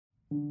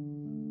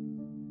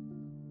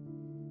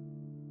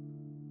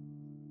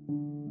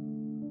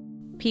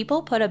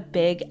People put a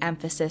big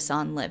emphasis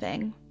on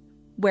living,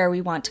 where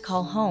we want to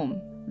call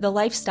home, the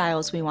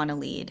lifestyles we want to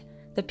lead,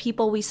 the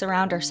people we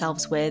surround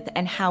ourselves with,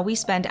 and how we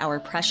spend our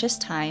precious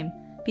time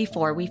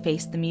before we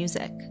face the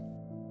music.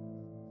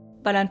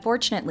 But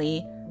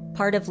unfortunately,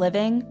 part of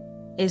living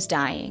is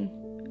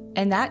dying,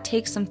 and that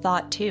takes some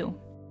thought too.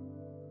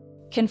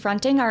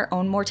 Confronting our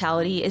own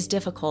mortality is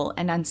difficult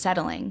and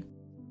unsettling,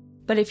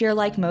 but if you're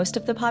like most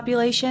of the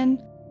population,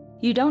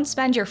 you don't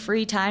spend your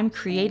free time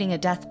creating a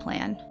death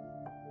plan.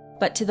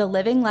 But to the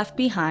living left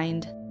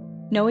behind,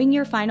 knowing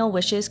your final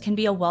wishes can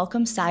be a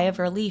welcome sigh of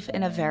relief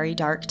in a very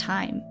dark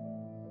time.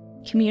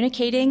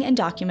 Communicating and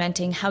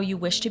documenting how you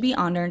wish to be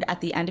honored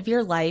at the end of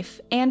your life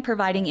and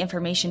providing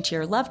information to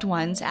your loved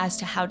ones as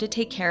to how to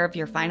take care of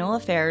your final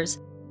affairs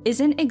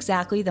isn't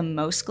exactly the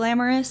most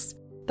glamorous,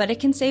 but it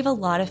can save a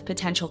lot of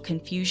potential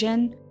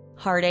confusion,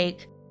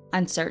 heartache,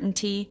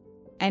 uncertainty,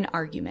 and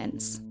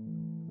arguments.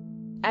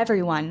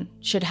 Everyone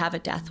should have a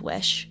death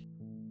wish.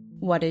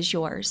 What is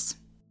yours?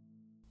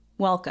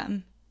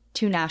 Welcome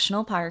to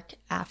National Park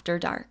After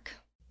Dark.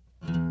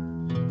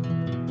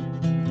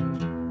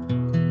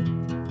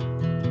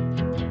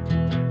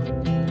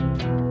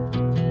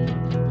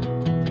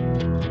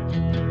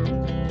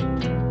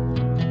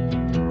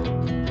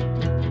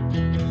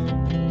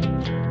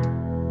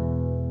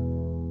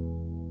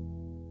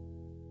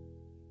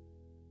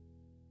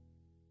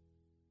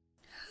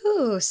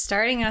 Ooh,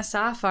 starting us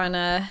off on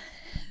a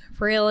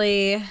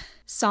really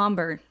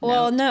somber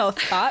note.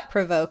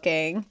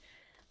 Thought-provoking.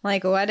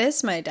 Like, what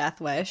is my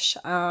death wish?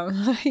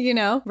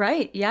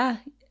 Right, yeah.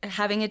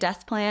 Having a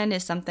death plan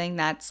is something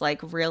that's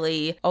like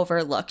really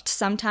overlooked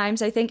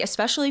sometimes, I think,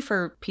 especially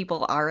for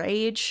people our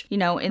age, in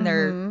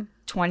their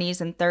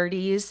 20s and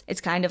 30s.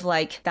 It's kind of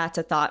like that's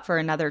a thought for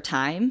another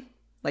time,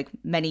 like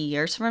many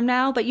years from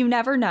now, but you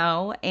never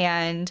know.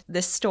 And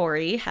this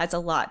story has a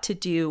lot to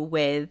do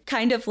with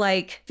kind of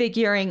like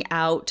figuring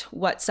out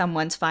what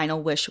someone's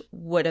final wish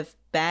would have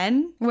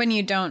been. When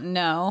you don't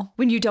know.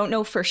 When you don't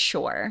know for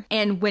sure.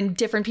 And when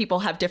different people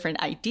have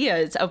different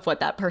ideas of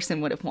what that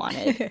person would have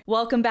wanted.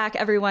 Welcome back,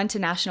 everyone, to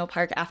National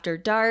Park After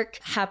Dark.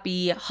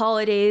 Happy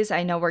holidays.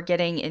 I know we're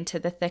getting into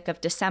the thick of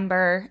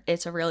December.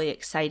 It's a really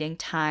exciting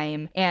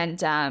time.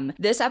 And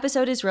this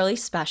episode is really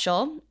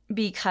special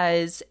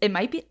because it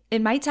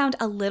might sound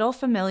a little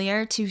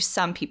familiar to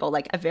some people,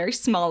 like a very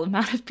small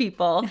amount of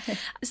people.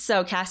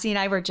 So Cassie and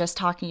I were just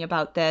talking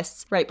about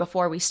this right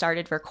before we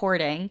started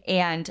recording.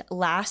 And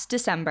last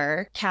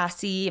December,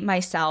 Cassie,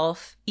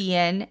 myself,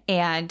 Ian,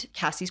 and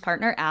Cassie's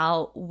partner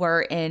Al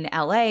were in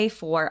LA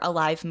for a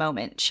Live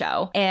Moment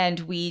show. And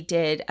we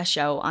did a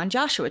show on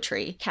Joshua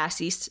Tree.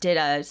 Cassie did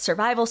a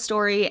survival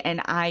story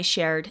and I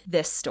shared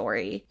this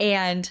story.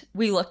 And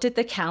we looked at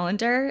the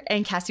calendar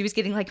and Cassie was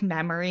getting like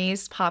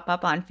memories pop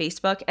up on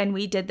Facebook. And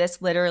we did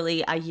this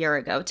literally a year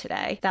ago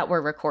today that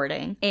we're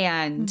recording.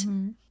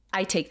 And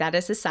I take that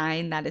as a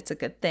sign that it's a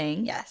good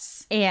thing.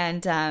 Yes.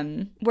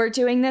 And we're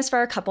doing this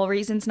for a couple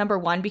reasons. Number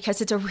one, because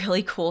it's a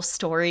really cool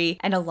story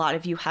and a lot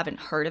of you haven't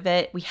heard of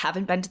it. We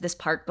haven't been to this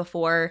park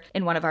before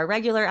in one of our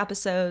regular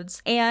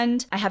episodes.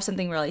 And I have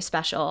something really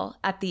special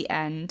at the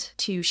end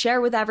to share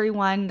with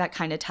everyone that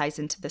kind of ties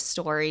into the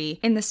story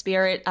in the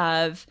spirit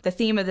of the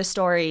theme of the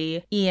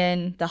story,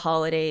 Ian, the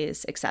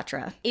holidays,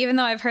 etc. Even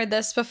though I've heard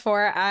this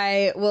before,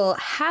 I will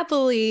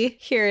happily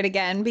hear it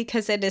again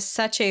because it is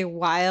such a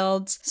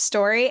wild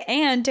story.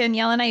 And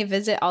Danielle and I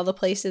visit all the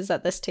places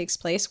that this takes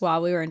place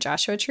while we were in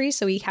Joshua Tree.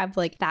 So we have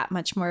like that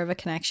much more of a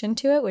connection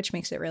to it, which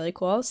makes it really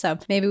cool. So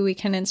maybe we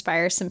can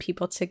inspire some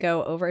people to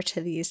go over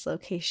to these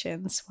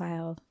locations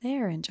while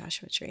they're in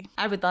Joshua Tree.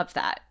 I would love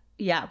that.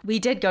 Yeah, we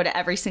did go to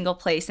every single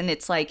place and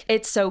it's like,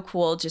 it's so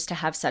cool just to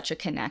have such a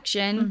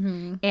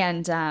connection.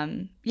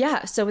 And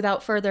so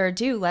without further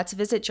ado, let's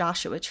visit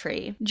Joshua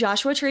Tree.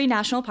 Joshua Tree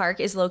National Park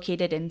is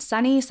located in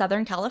sunny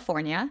Southern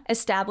California.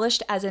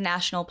 Established as a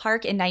national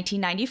park in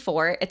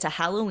 1994, it's a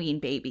Halloween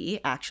baby,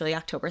 actually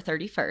October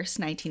 31st,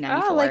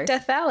 1994. Oh, like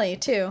Death Valley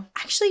too.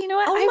 Actually, you know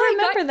what? I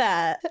remember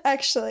that,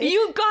 actually.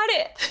 You got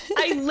it.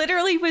 I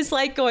literally was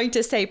like going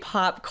to say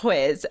pop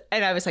quiz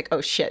and I was like,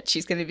 oh shit,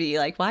 she's going to be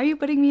like, why are you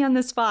putting me on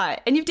the spot?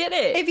 And you did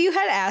it. If you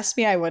had asked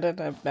me, I wouldn't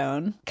have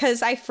known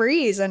because I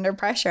freeze under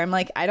pressure. I'm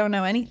like, I don't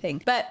know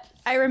anything. But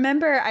I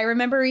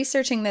remember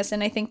researching this,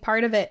 and I think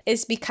part of it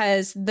is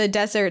because the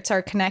deserts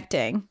are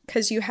connecting.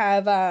 Because you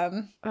have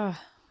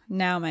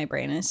now my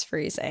brain is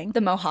freezing.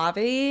 The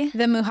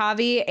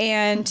Mojave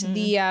and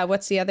the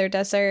what's the other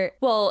desert?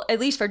 Well, at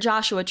least for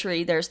Joshua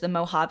Tree, there's the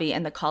Mojave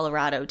and the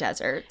Colorado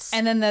deserts.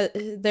 And then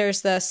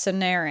there's the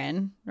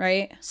Sonoran,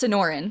 right?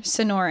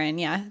 Sonoran,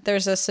 yeah.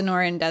 There's a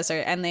Sonoran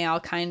desert, and they all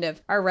kind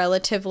of are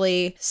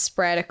relatively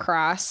spread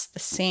across the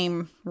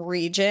same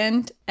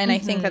region. And I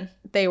think that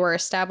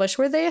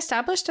were they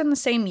established in the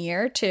same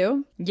year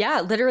too?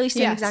 Yeah, literally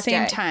same exact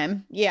same day.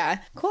 time. Yeah,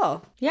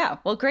 cool. Yeah,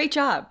 well, great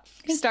job.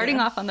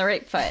 Starting off on the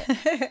right foot.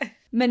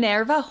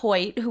 Minerva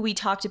Hoyt, who we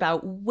talked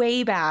about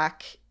way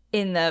back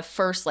in the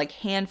first like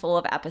handful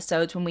of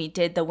episodes when we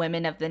did the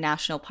Women of the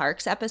National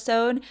Parks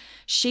episode.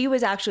 She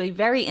was actually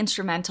very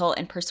instrumental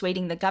in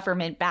persuading the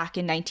government back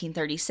in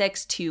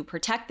 1936 to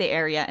protect the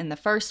area in the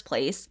first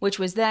place, which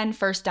was then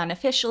first done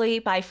officially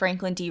by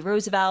Franklin D.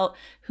 Roosevelt,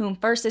 whom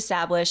first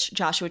established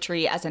Joshua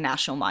Tree as a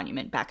national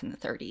monument back in the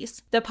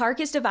 30s. The park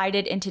is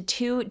divided into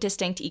two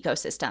distinct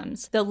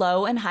ecosystems: the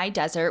low and high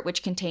desert,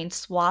 which contains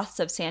swaths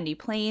of sandy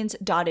plains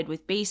dotted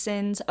with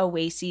basins,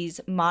 oases,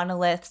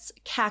 monoliths,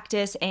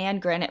 cactus,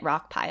 and granite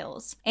rock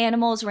piles.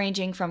 Animals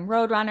ranging from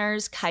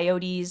roadrunners,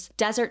 coyotes,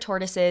 desert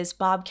tortoises,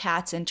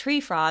 bobcats, and tree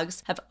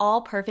frogs have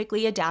all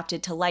perfectly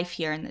adapted to life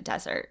here in the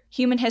desert.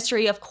 Human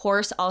history, of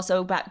course,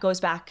 also goes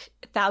back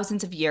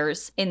thousands of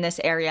years in this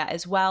area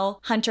as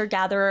well.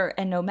 Hunter-gatherer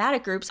and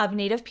nomadic groups of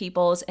native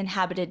peoples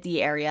inhabited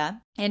the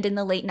area. And in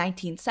the late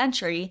 19th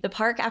century, the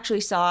park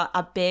actually saw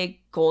a big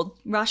gold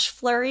rush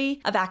flurry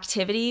of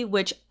activity,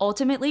 which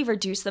ultimately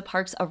reduced the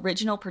park's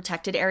original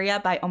protected area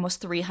by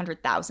almost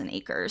 300,000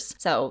 acres.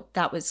 So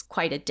that was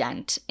quite a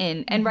dent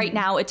in, and right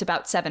now it's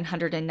about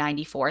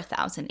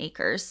 794,000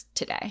 acres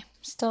today.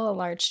 Still a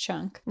large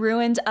chunk.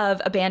 Ruins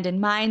of abandoned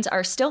mines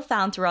are still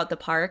found throughout the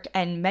park,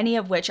 and many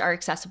of which are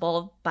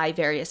accessible by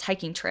various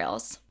hiking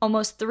trails.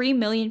 Almost 3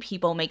 million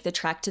people make the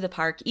trek to the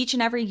park each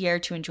and every year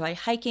to enjoy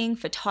hiking,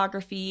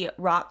 photography,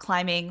 rock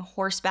climbing,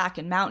 horseback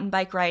and mountain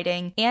bike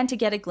riding, and to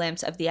get a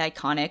glimpse of the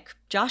iconic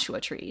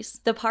Joshua trees.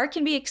 The park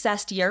can be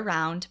accessed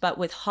year-round, but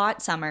with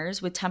hot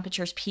summers, with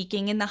temperatures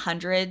peaking in the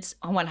hundreds,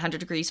 100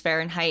 degrees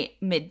Fahrenheit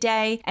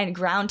midday, and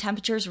ground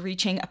temperatures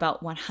reaching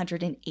about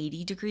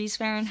 180 degrees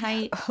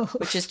Fahrenheit,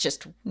 which is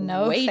just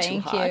way too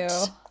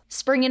hot.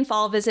 Spring and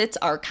fall visits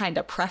are kind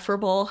of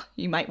preferable.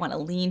 You might want to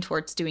lean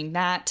towards doing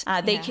that.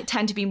 They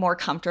tend to be more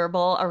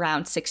comfortable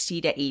around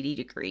 60 to 80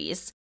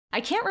 degrees. I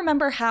can't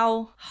remember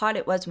how hot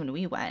it was when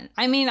we went.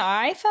 I mean,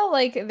 I felt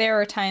like there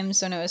were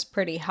times when it was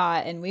pretty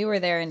hot, and we were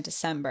there in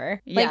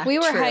December. Yeah, like, we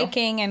were true.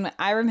 hiking, and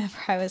I remember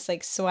I was,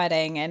 like,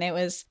 sweating, and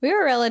we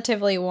were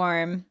relatively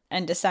warm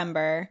in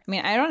December. I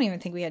mean, I don't even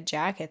think we had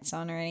jackets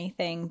on or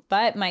anything,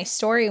 but my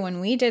story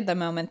when we did the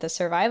Moment, the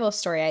survival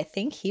story, I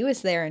think he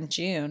was there in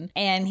June,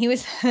 and he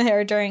was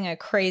there during a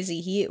crazy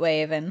heat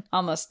wave and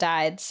almost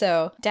died.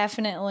 So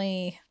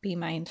definitely be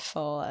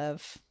mindful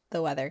of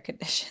the weather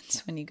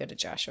conditions when you go to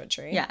Joshua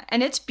Tree. Yeah,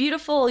 and it's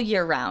beautiful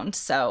year-round,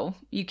 so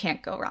you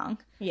can't go wrong.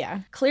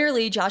 Yeah.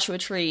 Clearly, Joshua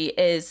Tree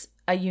is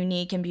a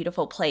unique and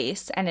beautiful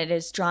place, and it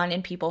is drawn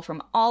in people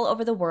from all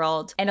over the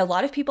world. And a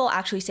lot of people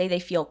actually say they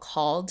feel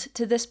called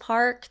to this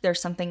park.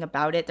 There's something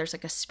about it. There's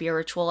like a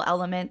spiritual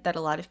element that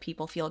a lot of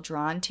people feel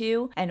drawn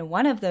to. And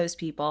one of those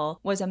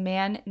people was a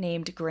man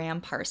named Graham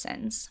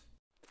Parsons.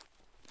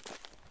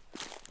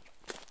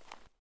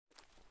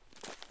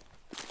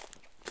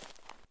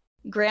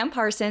 Graham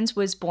Parsons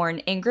was born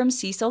Ingram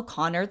Cecil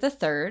Connor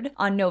III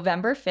on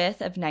November 5th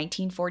of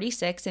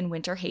 1946 in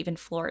Winter Haven,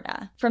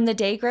 Florida. From the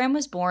day Graham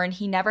was born,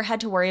 he never had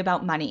to worry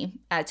about money,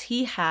 as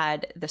he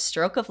had the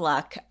stroke of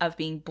luck of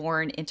being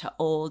born into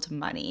old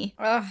money.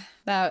 Oh,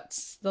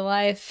 that's the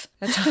life.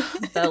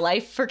 That's the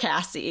life for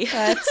Cassie.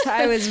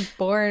 I was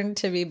born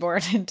to be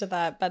born into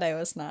that, but I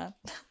was not.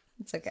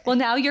 It's okay. Well,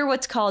 now you're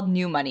what's called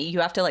new money. You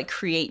have to like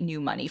create new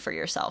money for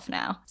yourself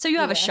now. So you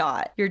have a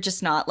shot. You're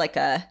just not like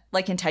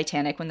in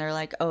Titanic when they're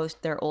like, oh,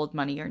 they're old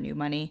money or new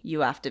money.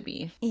 You have to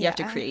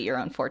create your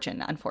own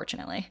fortune,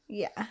 unfortunately.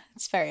 Yeah,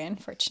 it's very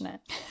unfortunate.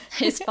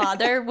 His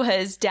father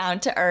was down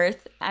to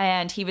earth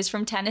and he was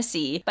from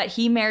Tennessee, but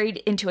he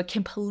married into a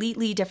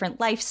completely different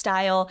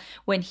lifestyle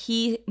when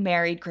he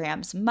married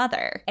Graham's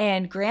mother.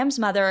 And Graham's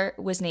mother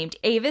was named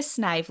Avis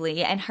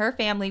Snively, and her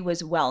family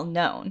was well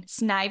known.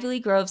 Snively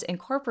Groves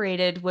Incorporated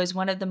was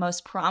one of the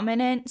most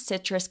prominent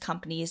citrus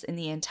companies in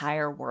the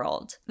entire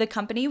world. The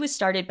company was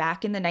started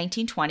back in the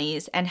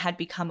 1920s and had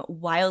become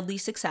wildly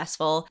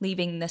successful,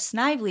 leaving the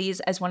Sniveleys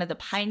as one of the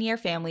pioneer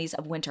families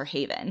of Winter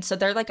Haven. So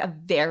they're like a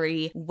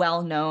very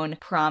well-known,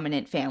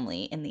 prominent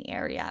family in the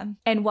area.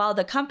 And while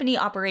the company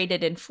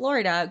operated in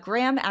Florida,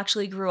 Graham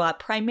actually grew up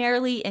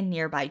primarily in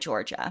nearby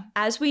Georgia.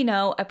 As we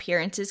know,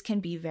 appearances can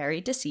be very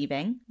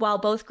deceiving. While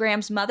both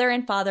Graham's mother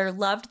and father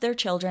loved their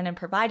children and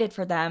provided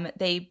for them,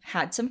 they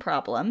had some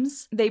problems.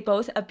 They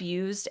both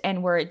abused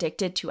and were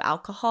addicted to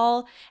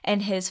alcohol,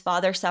 and his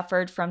father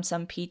suffered from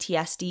some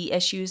PTSD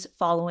issues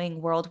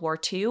following World War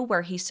II,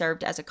 where he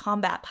served as a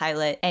combat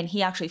pilot, and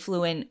he actually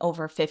flew in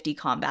over 50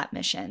 combat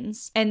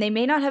missions. And they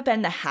may not have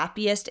been the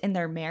happiest in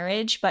their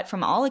marriage, but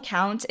from all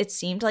accounts, it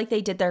seemed like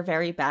they did their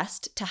very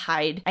best to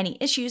hide any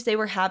issues they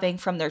were having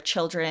from their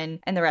children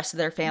and the rest of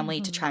their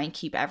family to try and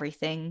keep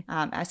everything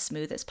as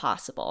smooth as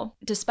possible.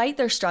 Despite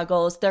their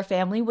struggles, their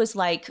family was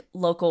like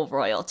local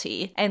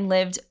royalty and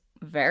lived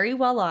very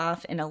well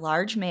off in a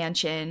large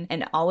mansion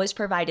and always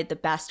provided the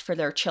best for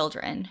their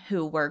children,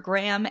 who were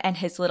Graham and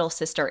his little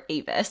sister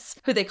Avis,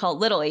 who they call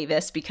Little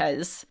Avis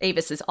because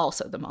Avis is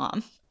also the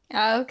mom.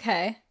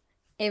 Okay.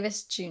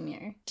 Avis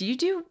Jr.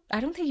 I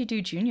don't think you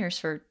do juniors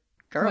for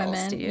girls,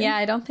 women. do you? Yeah,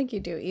 I don't think you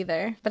do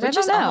either. But Which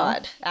I don't know.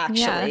 Odd,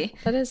 actually. Yeah,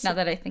 that is. Now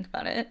that I think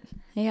about it.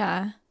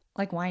 Yeah.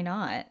 Like, why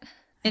not?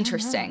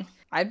 Interesting.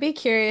 I'd be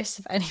curious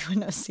if anyone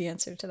knows the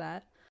answer to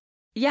that.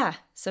 Yeah,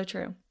 so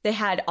true. They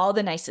had all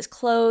the nicest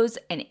clothes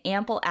and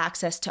ample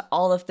access to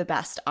all of the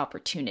best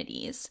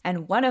opportunities.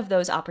 And one of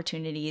those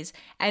opportunities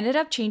ended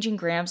up changing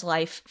Graham's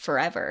life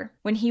forever.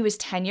 When he was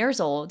 10 years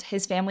old,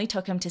 his family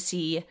took him to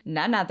see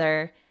none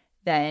other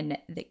than,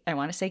 I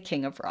want to say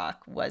King of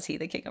Rock. Was he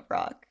the King of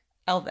Rock?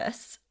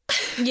 Elvis.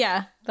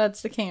 Yeah,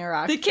 that's the King of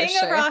rock. The King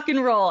of Rock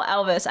and Roll,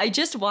 Elvis. I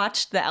just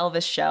watched the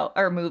Elvis show,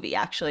 or movie,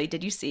 actually.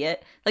 Did you see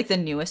it? Like the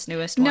newest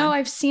one? No,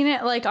 I've seen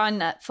it like on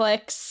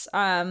Netflix.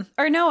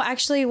 Or no,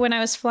 actually, when I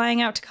was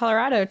flying out to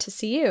Colorado to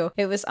see you,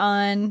 it was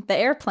on the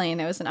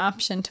airplane. It was an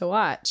option to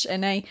watch.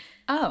 And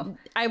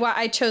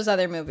I chose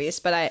other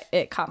movies, but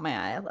it caught my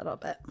eye a little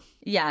bit.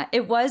 Yeah,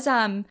 it was,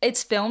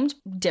 it's filmed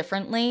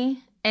differently.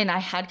 And I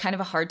had kind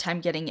of a hard time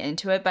getting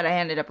into it, but I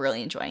ended up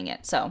really enjoying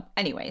it. So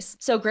anyways,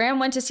 Graham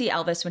went to see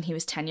Elvis when he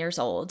was 10 years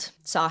old,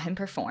 saw him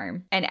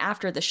perform. And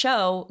after the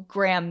show,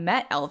 Graham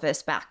met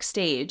Elvis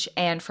backstage.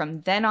 And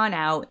from then on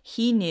out,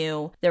 he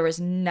knew there was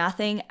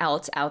nothing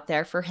else out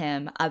there for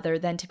him other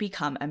than to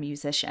become a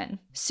musician.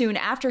 Soon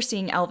after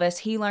seeing Elvis,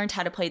 he learned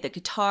how to play the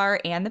guitar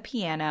and the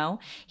piano.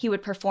 He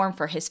would perform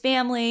for his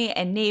family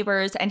and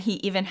neighbors, and he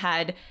even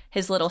had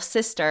his little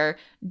sister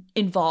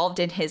involved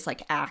in his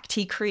like act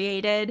he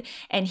created.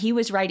 And he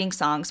was writing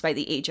songs by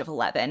the age of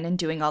 11 and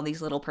doing all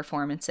these little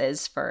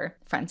performances for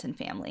friends and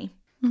family.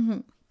 Mm-hmm.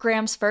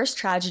 Graham's first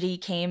tragedy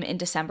came in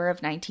December of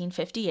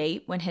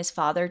 1958 when his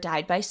father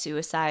died by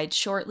suicide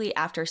shortly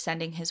after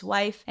sending his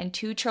wife and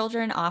 2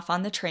 children off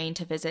on the train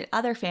to visit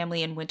other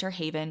family in Winter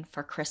Haven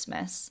for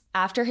Christmas.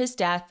 After his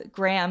death,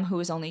 Graham, who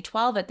was only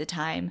 12 at the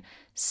time,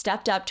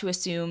 stepped up to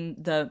assume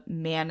the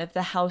man of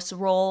the house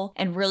role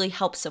and really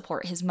helped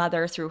support his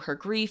mother through her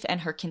grief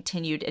and her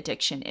continued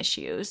addiction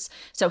issues.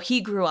 So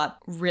he grew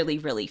up really,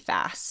 really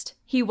fast.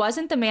 He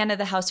wasn't the man of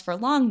the house for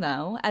long,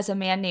 though, as a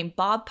man named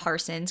Bob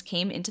Parsons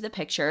came into the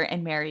picture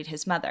and married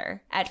his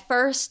mother. At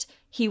first,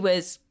 he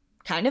was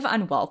kind of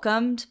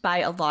unwelcomed by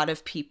a lot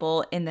of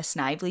people in the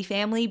Snively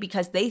family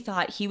because they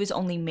thought he was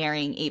only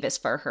marrying Avis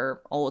for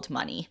her old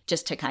money,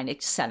 just to kind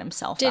of set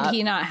himself up. Did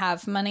he not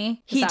have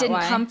money? He didn't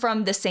come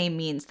from the same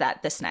means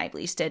that the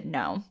Sniveleys did,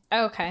 no.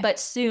 Okay. But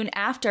soon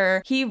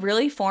after, he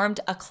really formed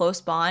a close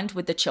bond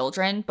with the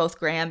children, both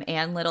Graham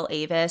and little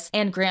Avis,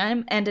 and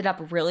Graham ended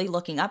up really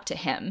looking up to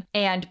him.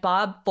 And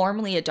Bob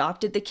formally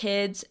adopted the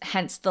kids,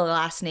 hence the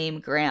last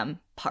name Graham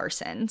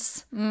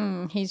Parsons.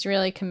 He's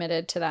really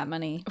committed to that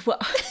money. Well,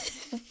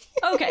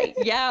 okay,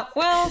 yeah,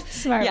 well,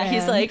 smart man.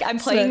 He's like, I'm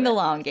playing the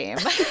long game.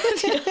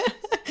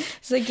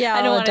 He's like, yeah,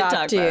 I'll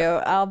adopt you.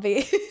 I'll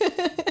be...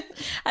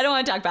 I don't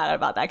want to talk bad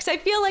about that because I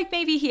feel like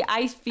maybe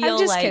I'm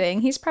just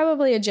kidding. He's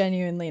probably a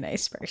genuinely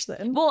nice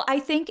person. Well, I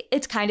think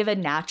it's kind of a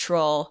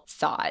natural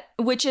thought,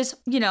 which is,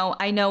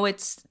 I know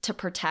it's to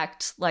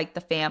protect like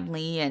the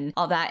family and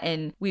all that.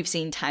 And we've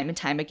seen time and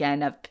time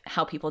again of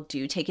how people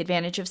do take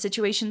advantage of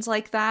situations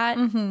like that,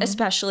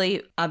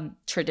 especially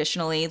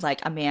traditionally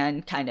like a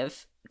man kind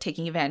of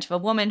taking advantage of a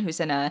woman who's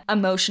in a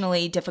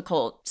emotionally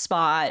difficult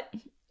spot.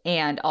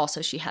 And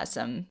also she has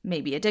some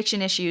maybe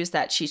addiction issues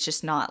that she's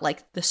just not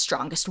like the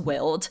strongest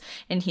willed.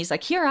 And he's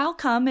like, here, I'll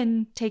come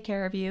and take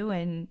care of you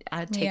and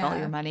take all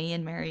your money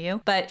and marry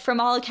you. But from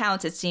all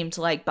accounts, it seemed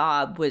like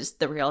Bob was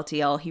the real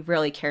deal. He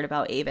really cared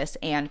about Avis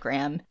and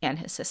Graham and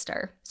his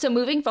sister. So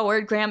moving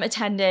forward, Graham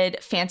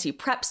attended fancy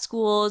prep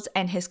schools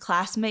and his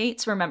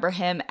classmates remember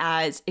him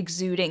as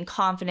exuding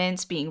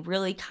confidence, being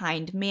really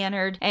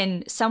kind-mannered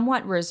and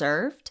somewhat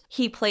reserved.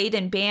 He played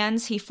in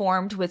bands he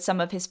formed with some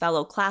of his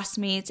fellow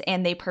classmates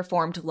and they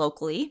performed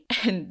locally.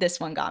 And this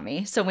one got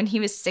me. So when he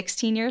was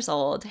 16 years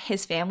old,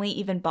 his family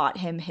even bought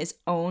him his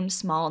own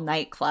small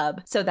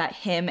nightclub so that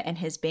him and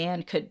his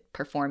band could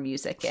perform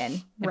music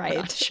in.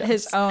 Right.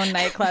 His own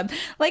nightclub.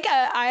 Like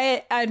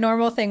a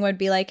normal thing would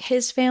be like,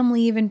 his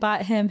family even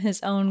bought him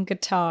his own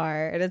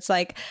guitar. And it's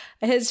like,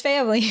 his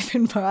family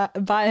even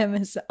bought him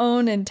his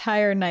own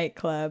entire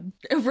nightclub.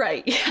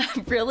 Right. Yeah,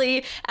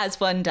 really,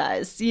 as one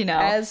does,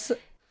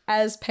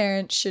 As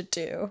parents should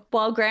do.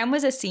 While Graham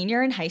was a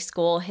senior in high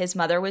school, his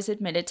mother was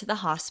admitted to the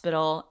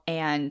hospital,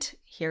 and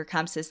here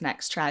comes his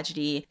next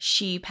tragedy.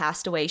 She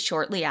passed away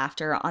shortly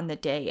after on the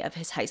day of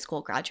his high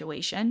school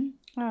graduation.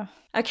 Oh.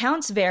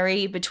 Accounts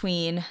vary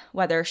between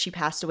whether she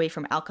passed away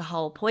from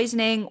alcohol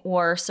poisoning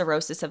or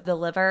cirrhosis of the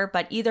liver,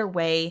 but either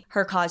way,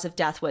 her cause of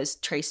death was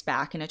traced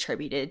back and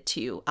attributed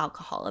to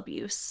alcohol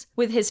abuse.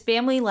 With his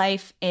family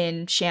life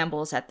in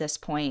shambles at this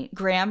point,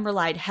 Graham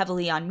relied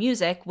heavily on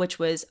music, which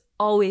was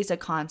always a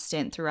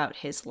constant throughout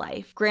his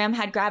life. Graham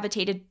had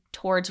gravitated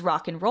towards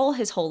rock and roll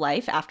his whole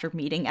life after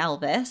meeting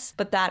Elvis,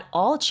 but that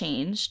all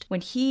changed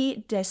when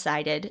he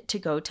decided to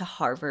go to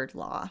Harvard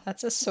Law.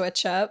 That's a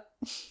switch up.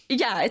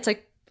 Yeah, it's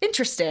like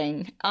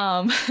interesting.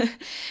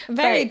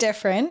 Very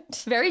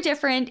different. Very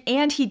different.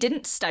 And he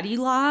didn't study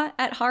law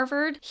at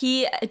Harvard.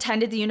 He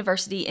attended the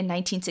university in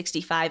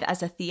 1965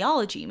 as a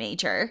theology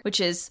major, which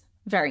is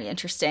very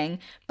interesting,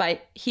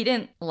 but he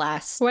didn't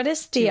last. What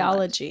is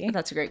theology?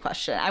 That's a great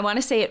question. I want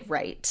to say it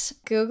right.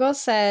 Google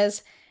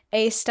says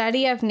A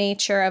study of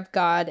nature of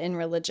God and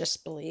religious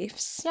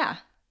beliefs. Yeah,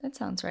 that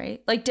sounds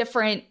right. Like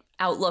different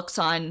outlooks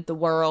on the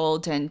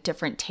world and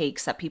different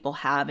takes that people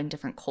have in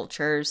different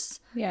cultures.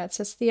 Yeah, it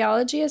says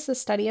theology is the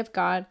study of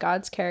God,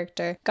 God's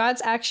character,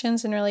 God's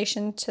actions in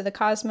relation to the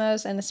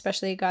cosmos, and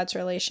especially God's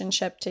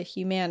relationship to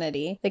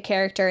humanity, the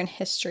character and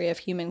history of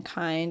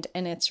humankind,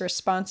 and its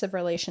responsive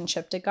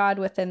relationship to God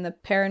within the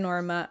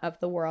paranorma of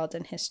the world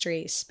and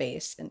history,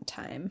 space, and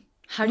time.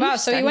 How do you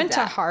So he study went to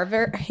that?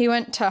 Harvard. He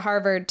went to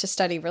Harvard to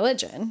study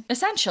religion.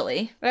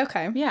 Essentially.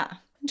 Okay. Yeah.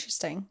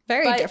 Interesting.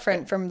 Very But-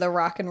 different from the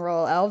rock and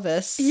roll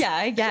Elvis. Yeah,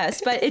 I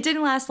guess. But it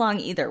didn't last long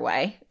either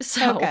way.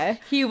 So Okay.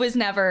 he was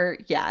never,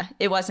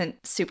 it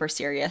wasn't super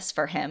serious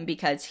for him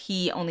because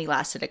he only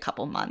lasted a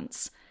couple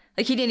months.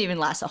 Like he didn't even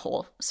last a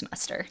whole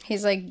semester.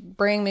 He's like,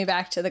 bring me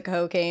back to the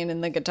cocaine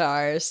and the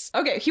guitars.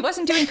 Okay, he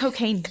wasn't doing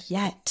cocaine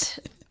yet.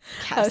 Oh,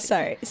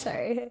 Cassie.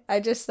 sorry. I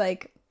just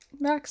like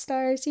rock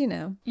stars, you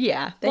know.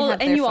 Yeah. They Well,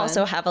 have and their you fun.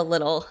 also have a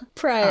little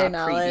Prior preview.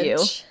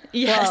 knowledge.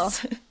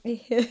 Yes.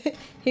 Well,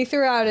 he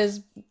threw out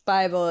his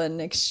Bible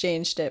and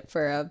exchanged it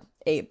for a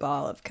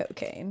 8-ball of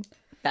cocaine.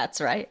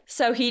 That's right.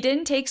 So he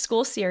didn't take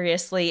school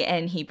seriously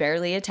and he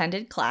barely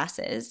attended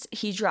classes.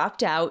 He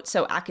dropped out,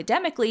 so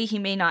academically, he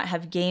may not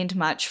have gained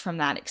much from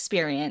that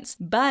experience,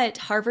 but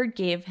Harvard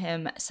gave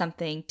him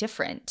something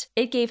different.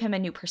 It gave him a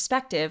new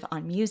perspective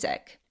on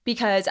music.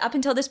 Because up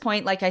until this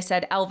point, like I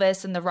said,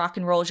 Elvis and the rock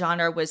and roll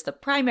genre was the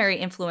primary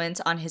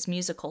influence on his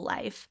musical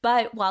life.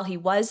 But while he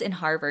was in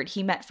Harvard,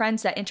 he met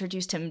friends that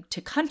introduced him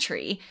to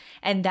country,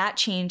 and that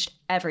changed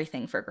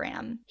everything for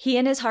Graham. He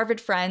and his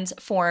Harvard friends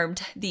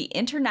formed the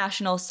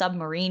International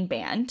Submarine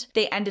Band.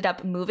 They ended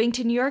up moving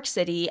to New York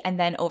City and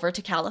then over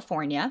to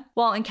California.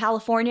 While in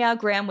California,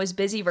 Graham was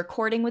busy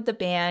recording with the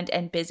band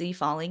and busy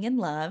falling in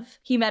love.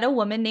 He met a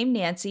woman named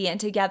Nancy, and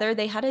together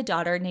they had a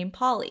daughter named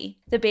Polly.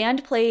 The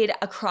band played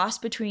a cross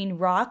between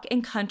rock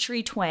and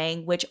country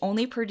twang, which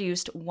only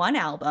produced one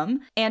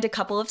album and a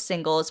couple of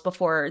singles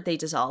before they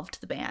dissolved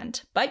the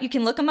band. But you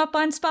can look them up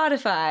on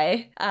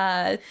Spotify,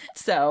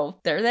 so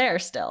they're there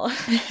still.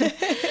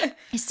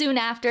 Soon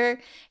after,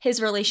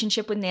 his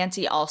relationship with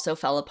Nancy also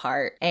fell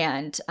apart,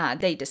 and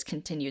they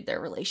discontinued their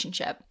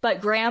relationship.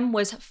 But Graham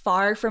was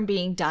far from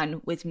being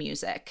done with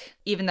music.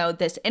 Even though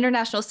this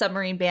International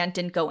Submarine Band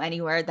didn't go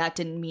anywhere, that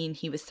didn't mean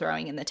he was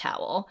throwing in the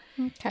towel.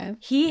 Okay.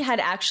 He had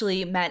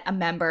actually met a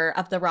member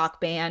of the rock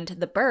band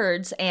The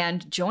Byrds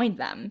and joined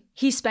them.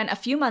 He spent a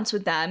few months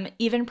with them,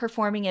 even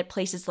performing at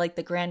places like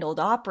the Grand Ole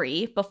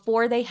Opry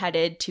before they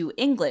headed to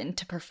England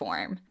to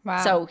perform.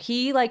 Wow. So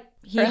he Grand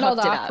Ole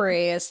hooked it up.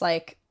 Opry is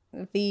like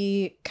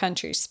the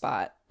country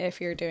spot if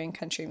you're doing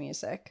country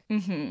music.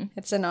 Mm-hmm.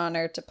 It's an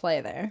honor to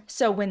play there.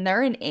 So when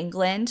they're in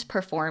England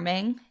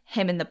performing,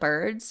 him and the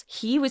Byrds,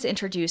 he was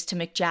introduced to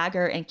Mick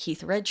Jagger and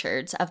Keith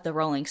Richards of the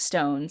Rolling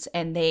Stones,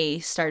 and they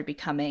started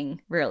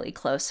becoming really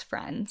close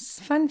friends.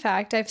 Fun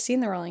fact, I've seen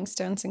the Rolling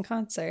Stones in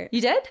concert.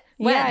 You did?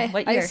 When? Yeah,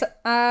 What year?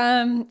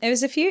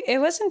 it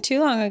wasn't too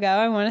long ago.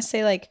 I want to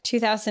say like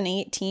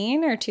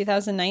 2018 or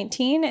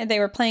 2019. They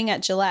were playing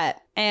at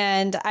Gillette.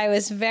 And I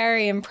was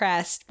very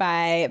impressed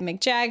by Mick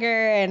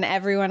Jagger and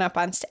everyone up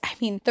on stage. I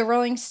mean, the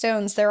Rolling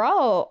Stones, they're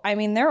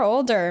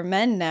older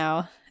men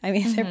now. I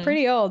mean, they're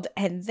pretty old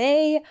and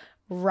they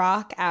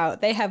rock out.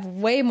 They have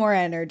way more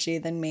energy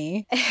than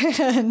me.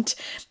 And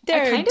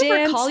they're I kind of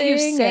recall you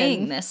dancing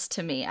saying and- this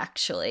to me,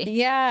 actually.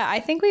 Yeah,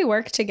 I think we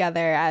worked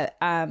together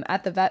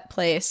at the vet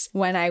place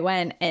when I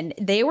went, and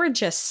they were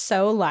just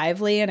so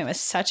lively, and it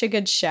was such a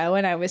good show.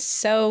 And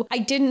I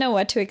didn't know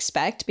what to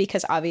expect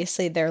because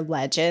obviously they're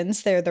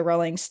legends, they're the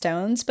Rolling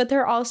Stones, but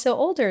they're also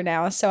older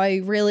now. So I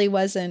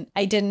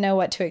didn't know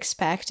what to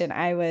expect, and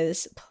I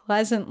was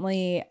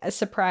pleasantly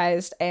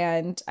surprised.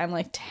 And I'm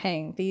like,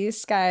 dang,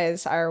 these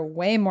guys are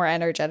way more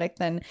energetic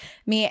than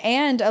me,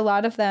 and a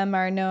lot of them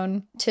are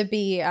known to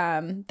be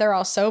they're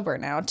all sober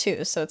now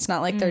too, so it's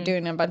not like they're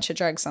doing a bunch of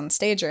drugs on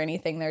stage or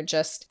anything. They're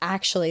just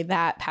actually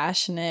that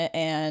passionate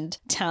and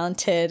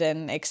talented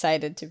and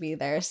excited to be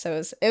there.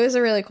 So it was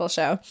a really cool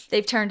show.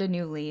 They've turned a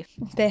new leaf.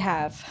 They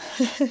have.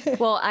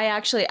 Well,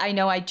 I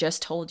know I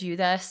just told you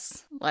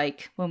this,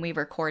 like when we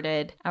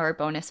recorded our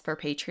bonus for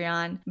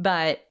Patreon,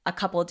 but a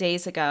couple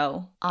days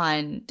ago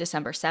on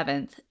December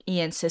 7th,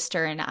 Ian's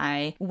sister and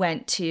I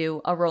went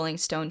to a Rolling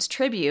Stones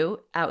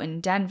tribute out in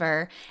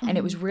Denver, and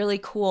it was really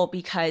cool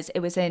because it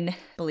was in,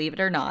 believe it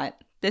or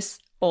not, this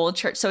old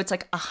church. So it's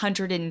like a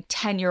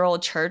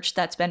 110-year-old church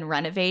that's been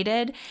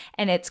renovated,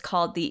 and it's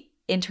called the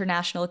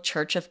International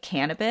Church of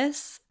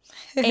Cannabis.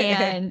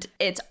 And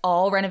it's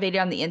all renovated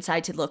on the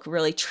inside to look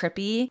really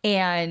trippy.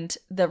 And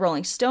the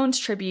Rolling Stones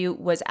tribute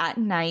was at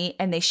night,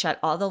 and they shut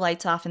all the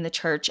lights off in the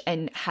church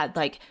and had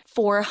like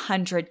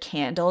 400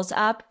 candles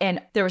up.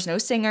 And there was no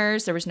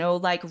singers, there was no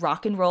like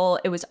rock and roll.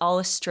 It was all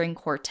a string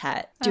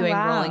quartet doing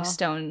wow. Rolling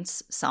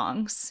Stones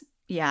songs.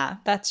 Yeah.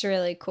 That's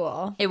really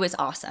cool. It was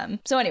awesome.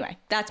 So anyway,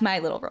 that's my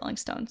little Rolling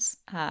Stones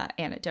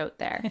anecdote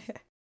there.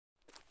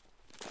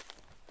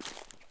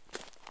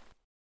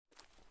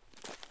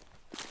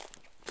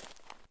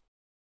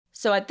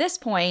 So at this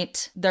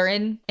point, they're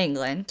in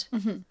England.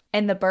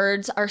 and the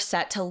Byrds are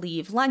set to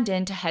leave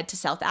London to head to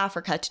South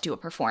Africa to do a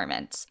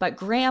performance. But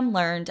Graham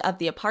learned of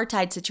the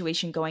apartheid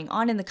situation going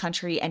on in the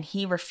country, and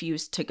he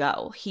refused to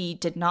go. He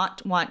did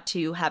not want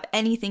to have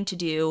anything to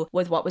do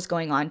with what was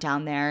going on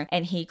down there,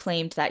 and he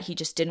claimed that he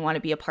just didn't want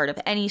to be a part of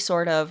any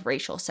sort of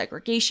racial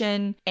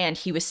segregation, and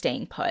he was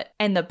staying put.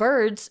 And the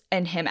Byrds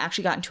and him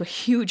actually got into a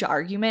huge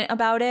argument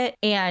about it,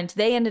 and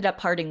they ended up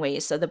parting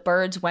ways. So the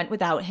Byrds went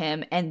without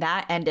him, and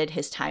that ended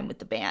his time with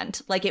the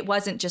band. Like, it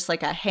wasn't just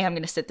like a, hey, I'm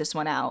going to sit this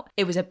one out.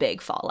 It was a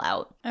big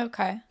fallout.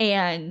 Okay.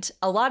 And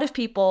a lot of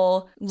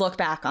people look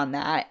back on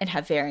that and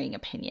have varying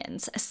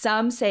opinions.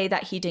 Some say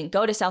that he didn't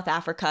go to South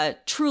Africa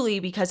truly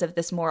because of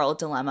this moral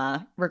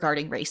dilemma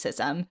regarding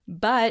racism,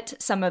 but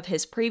some of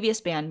his previous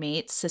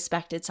bandmates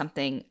suspected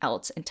something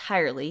else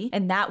entirely,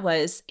 and that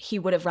was he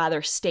would have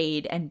rather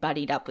stayed and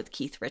buddied up with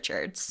Keith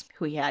Richards,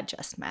 who he had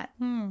just met.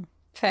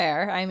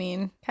 Fair. I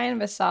mean, kind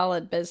of a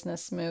solid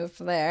business move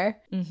there.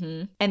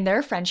 And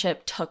their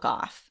friendship took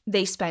off.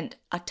 They spent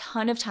a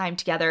ton of time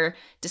together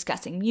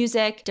discussing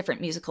music,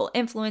 different musical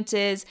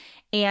influences,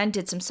 and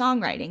did some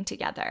songwriting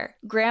together.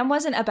 Graham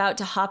wasn't about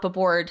to hop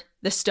aboard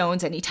the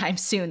Stones anytime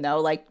soon,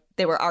 though. Like,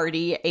 they were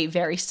already a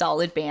very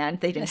solid band.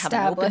 They didn't have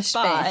an open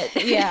spot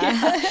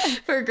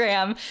for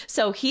Graham.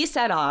 So he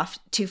set off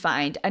to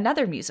find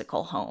another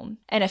musical home.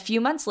 And a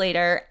few months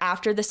later,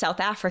 after the South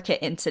Africa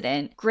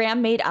incident,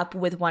 Graham made up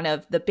with one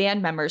of the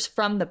band members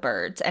from the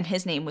Byrds, and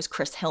his name was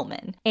Chris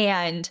Hillman.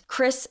 And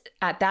Chris,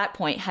 at that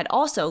point, had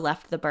also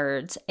left the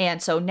Byrds.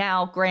 And so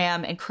now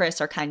Graham and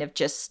Chris are kind of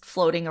just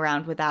floating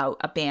around without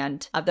a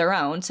band of their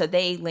own. So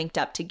they linked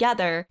up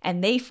together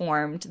and they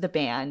formed the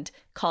band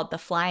called the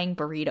Flying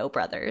Burrito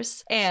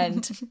Brothers.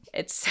 And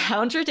it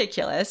sounds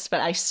ridiculous,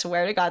 but I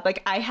swear to God,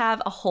 like, I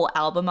have a whole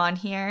album on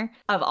here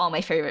of all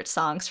my favorite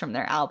songs from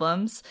their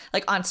albums.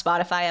 Like, on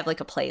Spotify, I have like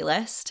a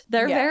playlist.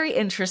 They're very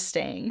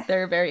interesting.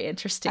 They're a very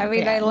interesting I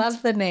mean, band. I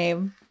love the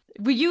name.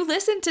 Well, you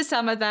listened to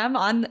some of them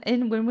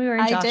when we were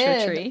in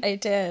Joshua Tree. I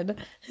did.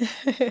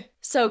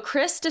 So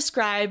Chris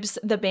describes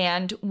the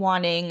band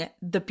wanting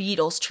the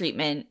Beatles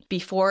treatment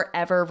before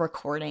ever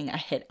recording a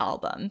hit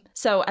album.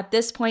 So at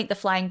this point, the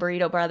Flying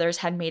Burrito Brothers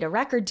had made a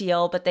record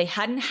deal, but they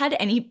hadn't had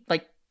any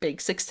big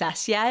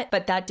success yet,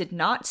 but that did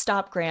not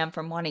stop Graham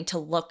from wanting to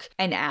look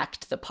and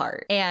act the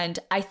part. And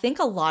I think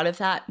a lot of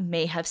that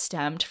may have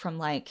stemmed from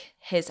like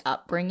his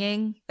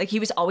upbringing. Like, he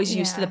was always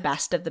used to the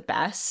best of the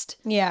best.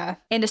 Yeah.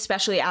 And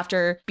especially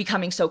after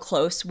becoming so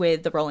close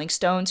with the Rolling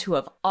Stones, who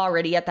have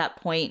already at that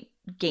point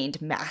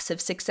gained massive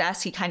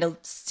success, he kind of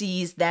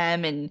sees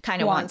them and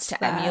kind of wants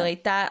to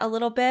emulate that a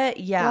little bit.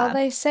 Yeah. Well,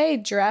 they say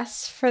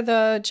dress for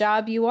the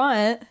job you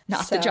want,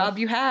 not the job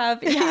you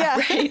have. Yeah.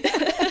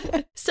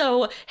 Right.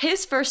 So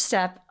his first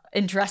step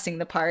in dressing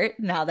the part,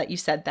 now that you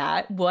said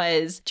that,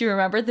 was, do you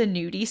remember the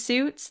nudie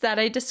suits that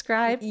I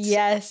described?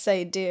 Yes,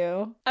 I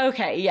do.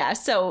 Okay, yeah.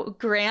 So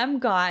Graham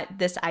got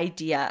this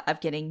idea of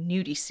getting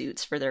nudie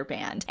suits for their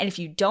band. And if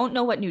you don't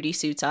know what nudie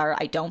suits are,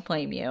 I don't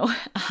blame you,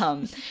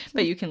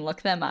 but you can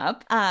look them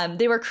up.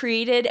 They were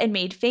created and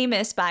made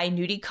famous by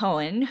Nudie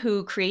Cohen,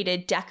 who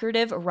created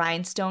decorative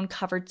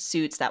rhinestone-covered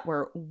suits that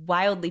were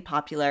wildly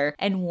popular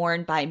and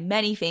worn by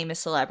many famous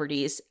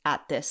celebrities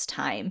at this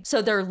time.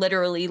 So they're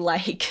literally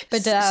like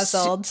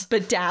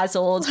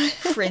bedazzled,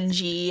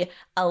 fringy,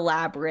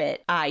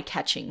 elaborate,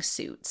 eye-catching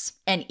suits.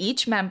 And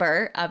each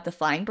member of the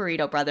Flying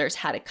Burrito Brothers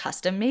had a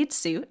custom-made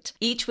suit,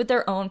 each with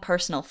their own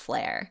personal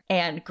flair.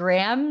 And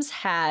Graham's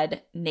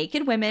had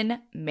naked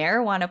women,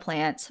 marijuana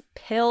plants,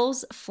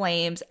 pills,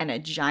 flames, and a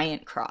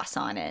giant cross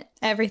on it.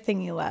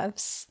 Everything he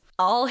loves.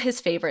 All his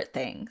favorite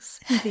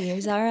things.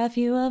 These are a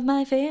few of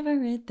my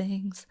favorite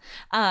things.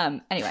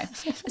 Anyway,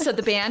 so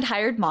the band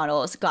hired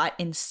models, got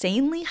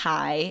insanely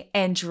high,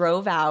 and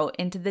drove out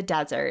into the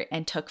desert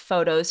and took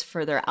photos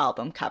for their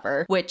album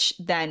cover, which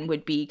then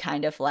would be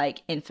kind of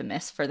like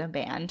infamous for the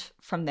band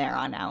from there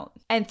on out.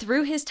 And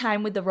through his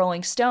time with the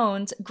Rolling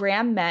Stones,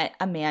 Graham met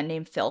a man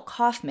named Phil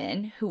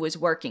Kaufman, who was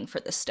working for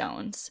the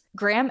Stones.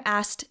 Graham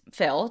asked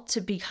Phil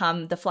to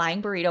become the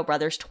Flying Burrito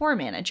Brothers tour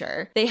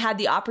manager. They had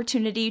the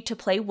opportunity to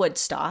play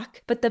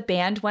Woodstock, but the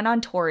band went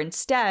on tour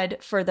instead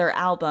for their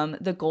album,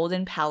 The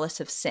Golden Palace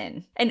of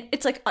Sin. And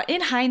it's like,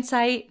 in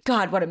hindsight,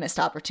 God, what a missed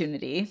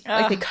opportunity.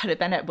 Like, they could have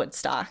been at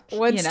Woodstock.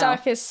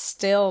 Woodstock is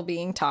still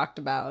being talked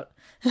about.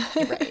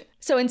 Right.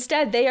 So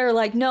instead, they are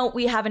like, no,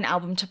 we have an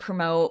album to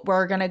promote.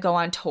 We're going to go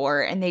on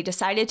tour. And they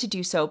decided to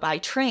do so by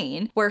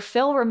train, where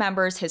Phil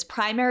remembers his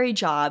primary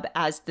job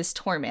as this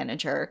tour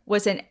manager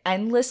was an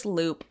endless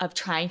loop of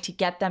trying to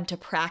get them to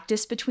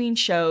practice between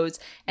shows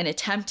and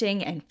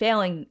attempting and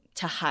failing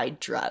to hide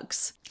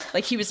drugs.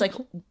 Like, he was like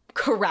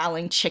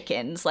corralling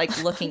chickens,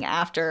 like looking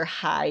after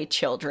high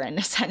children,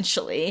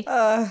 essentially.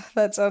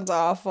 That sounds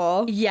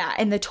awful. Yeah,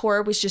 and the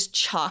tour was just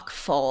chock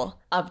full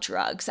of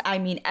drugs. I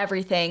mean,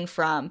 everything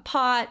from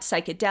pot,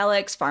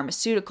 psychedelics,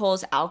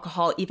 pharmaceuticals,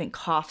 alcohol, even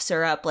cough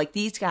syrup. Like,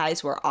 these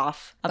guys were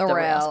off of the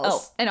rails.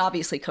 Oh, and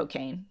obviously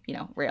cocaine,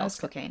 rails,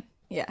 cocaine.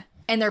 Yeah.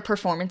 And their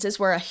performances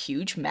were a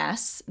huge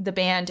mess. The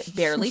band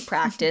barely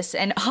practiced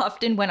and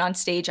often went on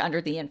stage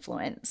under the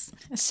influence.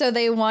 So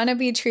they want to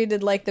be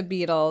treated like the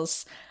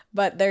Beatles,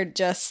 but they're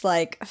just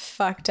like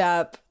fucked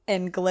up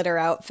in glitter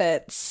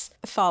outfits,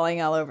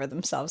 falling all over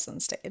themselves on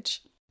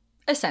stage.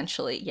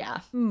 Essentially, yeah.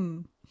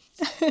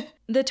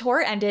 The tour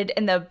ended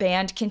and the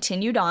band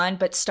continued on,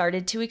 but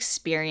started to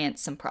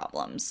experience some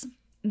problems.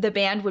 The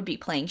band would be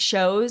playing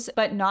shows,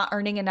 but not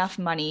earning enough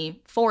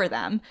money for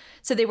them,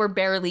 so they were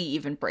barely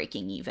even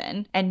breaking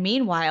even. And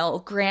meanwhile,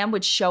 Graham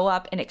would show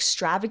up in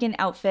extravagant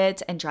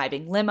outfits and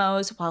driving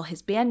limos, while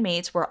his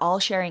bandmates were all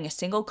sharing a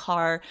single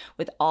car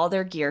with all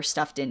their gear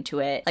stuffed into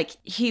it. Like,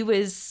 he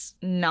was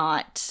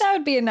not... That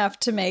would be enough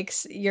to make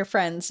your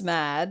friends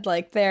mad.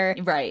 Like, they're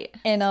right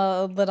in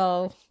a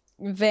little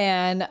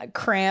van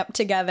cramped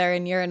together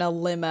and you're in a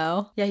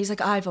limo. Yeah, he's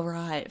like, I've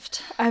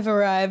arrived.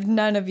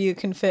 None of you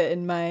can fit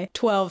in my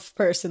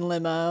 12-person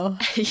limo.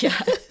 Yeah.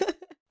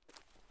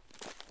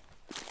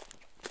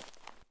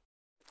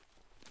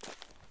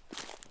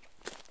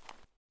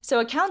 So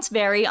accounts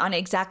vary on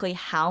exactly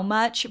how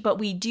much, but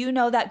we do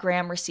know that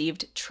Graham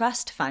received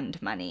trust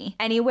fund money,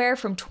 anywhere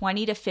from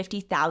 $20,000 to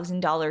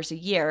 $50,000 a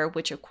year,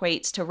 which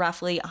equates to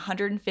roughly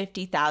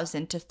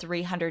 $150,000 to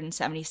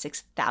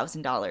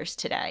 $376,000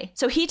 today.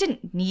 So he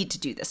didn't need to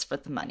do this for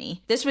the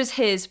money. This was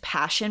his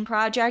passion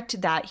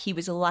project that he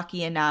was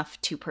lucky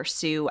enough to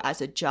pursue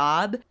as a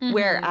job,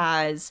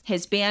 whereas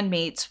his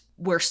bandmates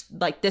were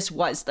like, this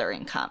was their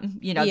income.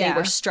 You know, they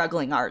were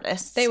struggling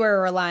artists. They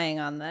were relying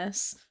on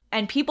this.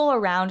 And people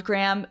around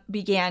Graham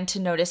began to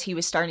notice he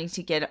was starting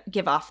to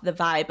give off the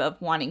vibe of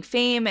wanting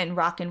fame and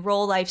rock and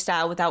roll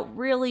lifestyle without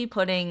really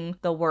putting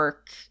the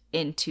work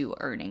into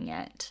earning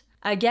it.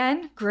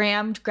 Again,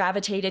 Graham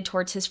gravitated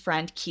towards his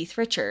friend Keith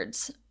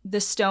Richards. The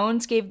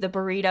Stones gave the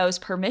Burritos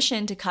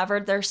permission to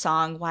cover their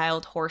song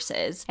Wild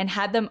Horses and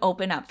had them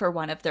open up for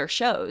one of their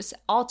shows,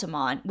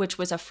 Altamont, which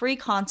was a free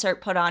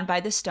concert put on by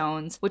the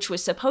Stones, which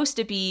was supposed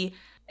to be,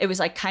 it was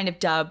like kind of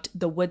dubbed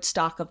the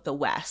Woodstock of the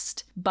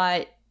West.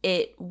 But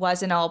it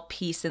wasn't all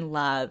peace and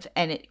love,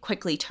 and it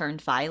quickly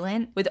turned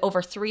violent. With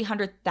over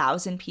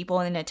 300,000 people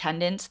in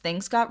attendance,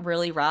 things got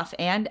really rough,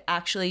 and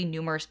actually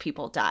numerous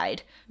people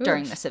died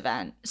during this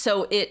event.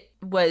 So it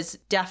was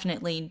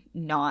definitely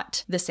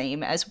not the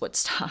same as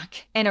Woodstock.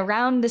 And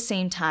around the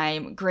same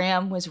time,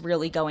 Graham was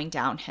really going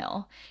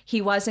downhill.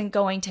 He wasn't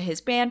going to his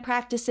band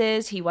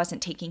practices. He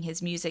wasn't taking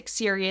his music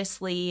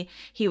seriously.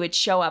 He would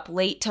show up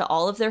late to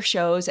all of their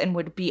shows and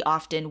would be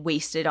often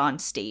wasted on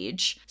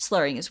stage,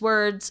 slurring his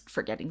words,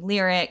 forgetting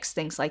lyrics,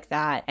 things like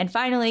that. And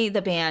finally,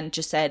 the band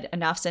just said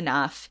enough's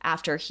enough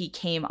after he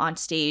came on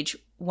stage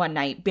one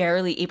night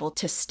barely able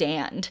to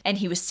stand, and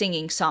he was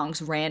singing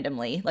songs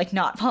randomly, like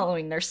not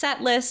following their set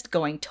list,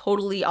 going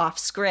totally off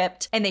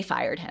script, and they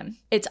fired him.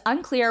 It's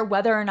unclear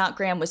whether or not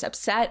Graham was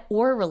upset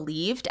or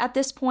relieved at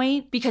this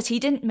point because he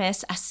didn't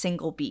miss a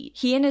single beat.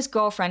 He and his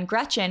girlfriend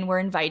Gretchen were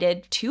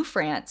invited to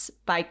France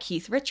by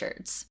Keith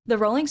Richards. The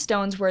Rolling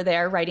Stones were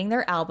there writing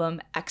their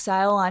album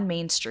Exile on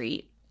Main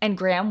Street, and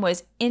Graham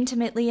was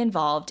intimately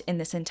involved in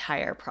this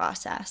entire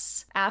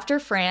process. After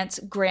France,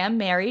 Graham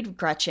married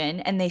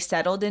Gretchen and they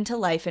settled into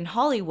life in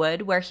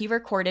Hollywood, where he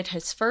recorded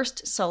his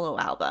first solo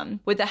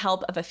album with the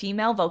help of a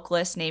female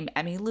vocalist named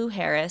Emmylou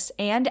Harris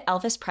and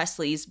Elvis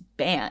Presley's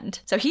band.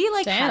 So he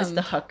has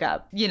the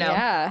hookup, you know?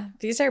 Yeah,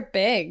 these are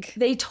big.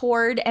 They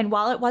toured, and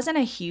while it wasn't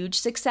a huge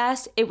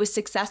success, it was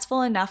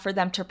successful enough for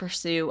them to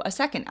pursue a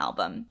second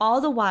album.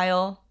 All the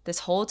while, this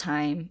whole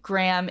time,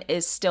 Graham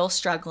is still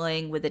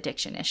struggling with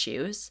addiction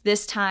issues,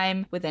 this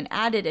time with an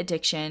added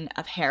addiction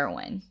of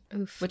heroin.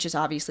 Oof. Which is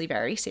obviously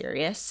very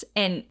serious.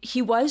 And he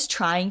was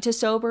trying to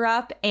sober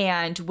up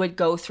and would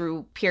go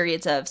through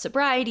periods of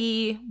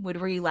sobriety,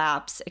 would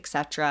relapse,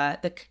 etc.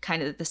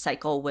 The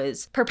cycle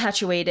was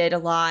perpetuated a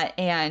lot,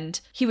 and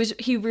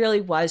he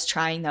really was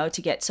trying though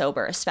to get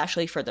sober,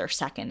 especially for their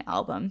second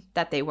album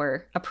that they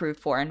were approved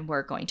for and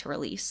were going to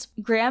release.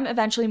 Graham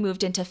eventually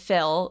moved into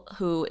Phil,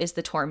 who is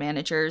the tour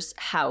manager's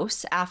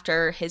house,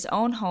 after his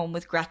own home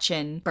with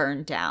Gretchen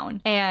burned down.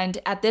 And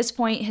at this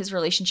point, his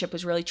relationship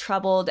was really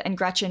troubled, and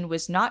Gretchen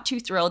was not too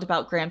thrilled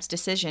about Graham's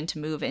decision to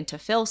move into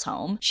Phil's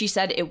home. She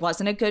said it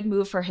wasn't a good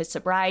move for his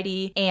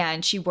sobriety,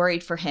 and she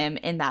worried for him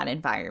in that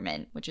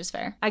environment, which is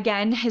fair.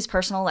 Again, his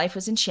personal life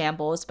was in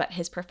shambles, but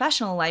his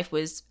professional life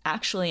was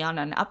actually on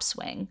an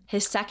upswing.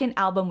 His second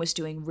album was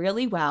doing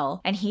really well,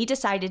 and he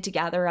decided to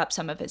gather up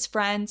some of his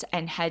friends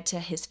and head to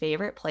his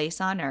favorite place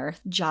on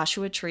earth,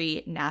 Joshua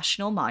Tree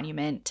National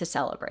Monument, to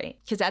celebrate.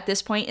 Because at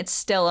this point, it's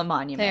still a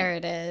monument. There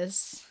it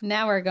is.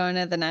 Now we're going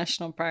to the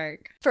national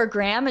park. For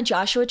Graham, a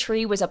Joshua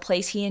Tree was a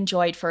place he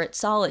enjoyed for its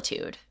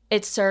solitude.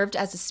 It served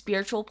as a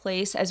spiritual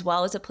place as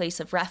well as a place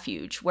of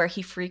refuge where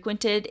he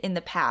frequented in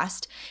the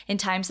past in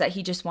times that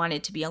he just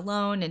wanted to be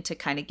alone and to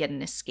kind of get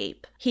an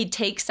escape. He'd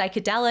take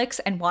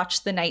psychedelics and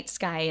watch the night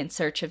sky in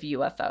search of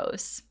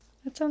UFOs.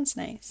 That sounds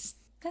nice.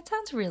 That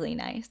sounds really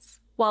nice.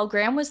 While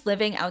Graham was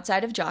living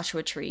outside of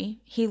Joshua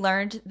Tree, he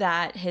learned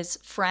that his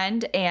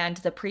friend and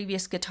the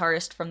previous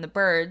guitarist from the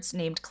Byrds,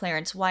 named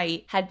Clarence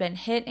White, had been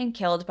hit and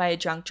killed by a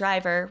drunk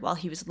driver while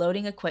he was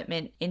loading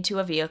equipment into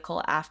a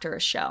vehicle after a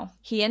show.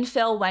 He and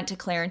Phil went to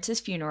Clarence's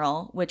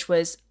funeral, which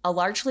was a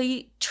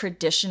largely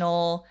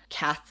traditional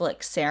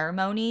Catholic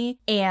ceremony,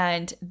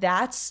 and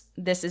this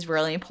is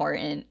really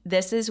important.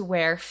 This is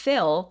where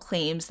Phil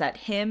claims that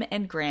him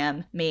and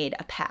Graham made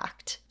a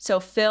pact. So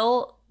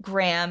Phil,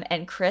 Graham,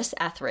 and Chris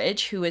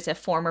Etheridge, who is a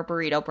former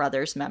Burrito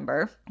Brothers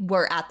member,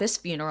 were at this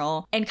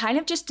funeral and kind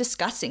of just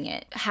discussing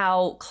it,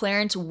 how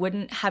Clarence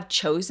wouldn't have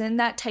chosen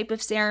that type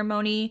of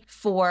ceremony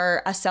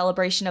for a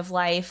celebration of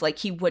life. Like,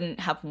 he wouldn't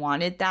have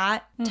wanted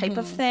that type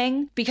of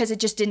thing because it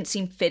just didn't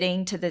seem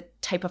fitting to the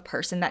type of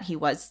person that he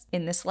was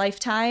in this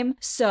lifetime.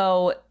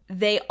 So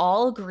they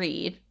all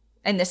agreed,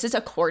 and this is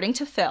according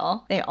to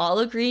Phil, they all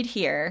agreed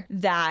here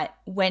that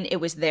when it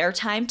was their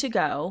time to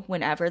go,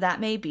 whenever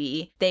that may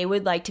be, they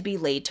would like to be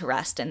laid to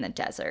rest in the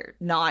desert,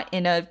 not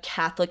in a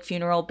Catholic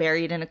funeral,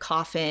 buried in a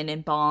coffin,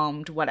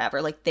 embalmed,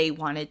 whatever. Like, they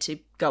wanted to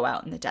go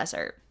out in the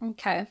desert.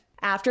 Okay.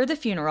 After the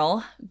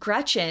funeral,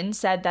 Gretchen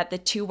said that the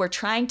two were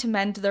trying to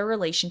mend their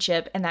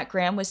relationship and that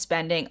Graham was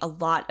spending a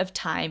lot of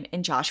time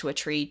in Joshua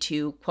Tree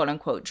to quote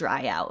unquote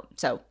dry out.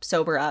 So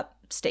sober up,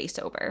 stay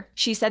sober.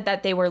 She said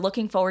that they were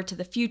looking forward to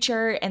the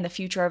future and the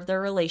future of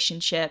their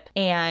relationship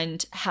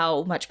and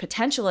how much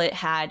potential it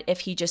had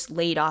if he just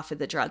laid off of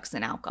the drugs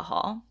and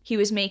alcohol. He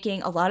was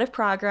making a lot of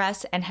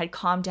progress and had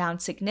calmed down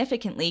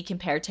significantly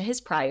compared to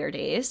his prior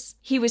days.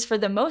 He was for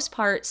the most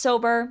part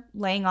sober,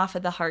 laying off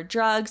of the hard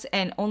drugs,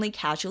 and only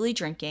casually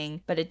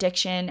drinking, but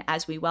addiction,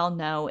 as we well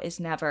know,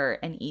 is never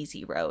an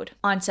easy road.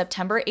 On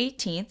September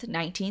 18th,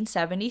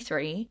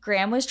 1973,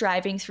 Graham was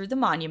driving through the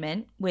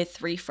monument with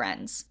three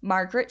friends: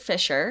 Margaret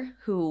Fisher,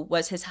 who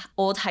was his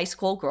old high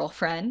school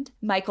girlfriend,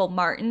 Michael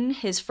Martin,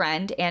 his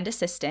friend and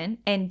assistant,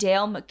 and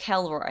Dale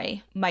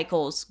McElroy,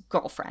 Michael's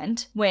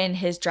girlfriend, when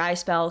his dry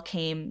spell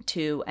came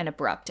to an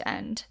abrupt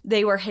end.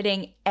 They were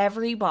hitting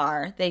every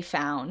bar they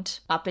found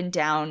up and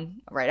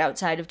down right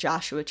outside of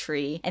Joshua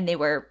Tree, and they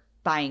were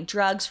buying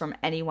drugs from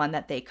anyone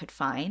that they could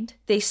find.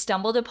 They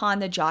stumbled upon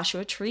the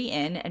Joshua Tree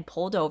Inn and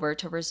pulled over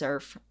to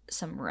reserve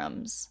some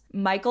rooms.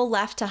 Michael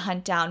left to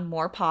hunt down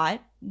more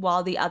pot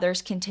while the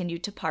others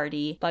continued to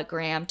party, but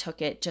Graham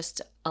took it just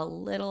a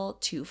little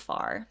too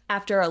far.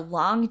 After a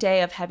long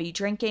day of heavy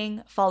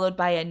drinking, followed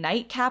by a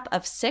nightcap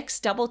of 6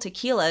 double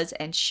tequilas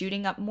and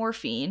shooting up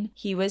morphine,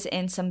 he was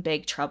in some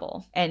big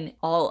trouble, and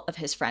all of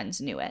his friends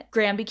knew it.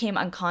 Graham became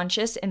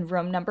unconscious in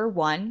room number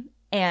 1,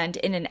 and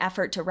in an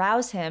effort to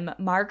rouse him,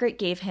 Margaret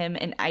gave him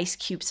an ice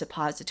cube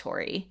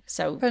suppository.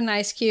 So put an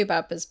ice cube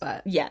up his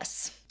butt.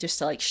 Yes, just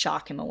to like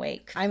shock him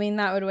awake. I mean,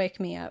 that would wake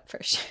me up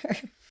for sure.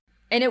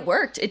 And it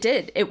worked. It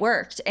did. It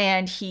worked.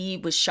 And he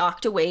was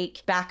shocked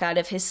awake, back out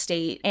of his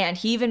state. And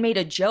he even made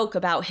a joke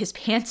about his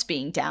pants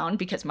being down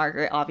because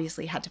Margaret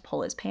obviously had to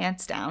pull his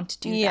pants down to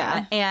do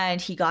that. And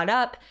he got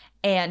up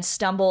and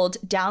stumbled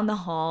down the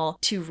hall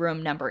to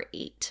room number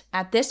 8.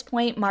 At this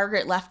point,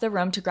 Margaret left the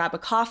room to grab a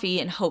coffee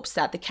in hopes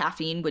that the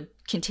caffeine would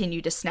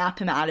continue to snap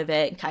him out of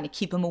it and kind of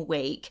keep him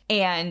awake.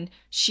 And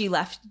she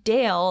left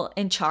Dale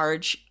in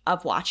charge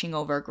of watching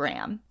over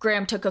Graham.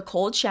 Graham took a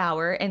cold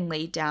shower and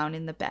laid down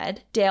in the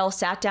bed. Dale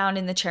sat down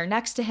in the chair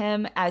next to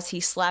him as he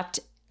slept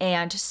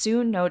and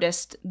soon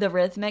noticed the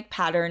rhythmic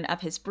pattern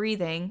of his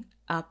breathing,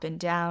 up and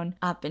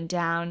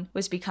down,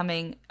 was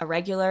becoming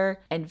irregular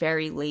and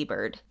very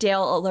labored.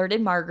 Dale alerted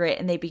Margaret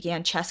and they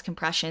began chest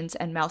compressions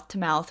and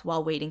mouth-to-mouth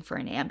while waiting for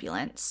an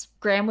ambulance.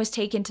 Graham was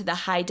taken to the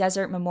High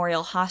Desert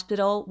Memorial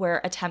Hospital where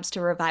attempts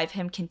to revive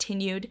him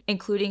continued,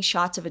 including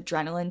shots of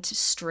adrenaline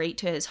straight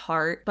to his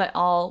heart, but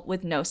all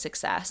with no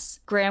success.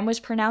 Graham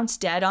was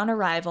pronounced dead on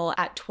arrival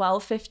at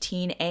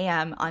 12:15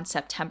 a.m. on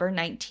September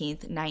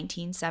 19th,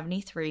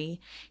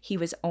 1973. He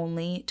was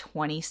only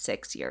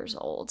 26 years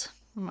old.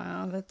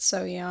 Wow, that's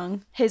so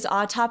young. His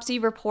autopsy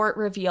report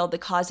revealed the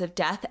cause of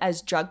death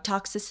as drug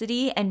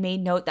toxicity and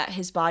made note that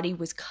his body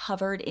was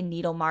covered in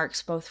needle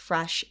marks, both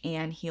fresh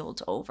and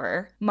healed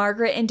over.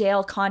 Margaret and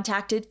Dale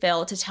contacted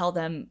Phil to tell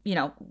them,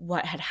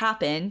 what had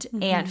happened,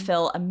 and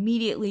Phil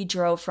immediately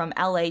drove from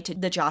LA to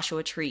the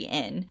Joshua Tree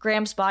Inn.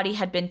 Graham's body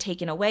had been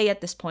taken away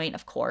at this point,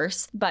 of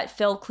course, but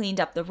Phil cleaned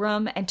up the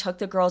room and took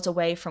the girls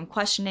away from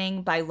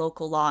questioning by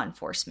local law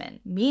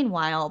enforcement.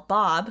 Meanwhile,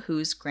 Bob,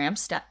 who's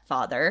Graham's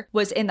stepfather,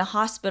 was in the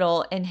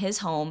hospital in his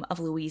home of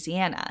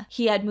Louisiana.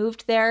 He had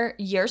moved there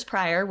years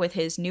prior with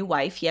his new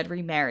wife. He had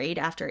remarried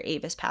after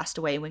Avis passed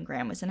away when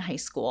Graham was in high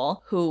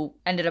school, who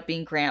ended up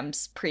being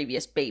Graham's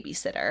previous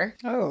babysitter.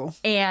 Oh.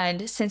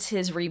 And since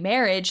his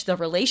remarriage, the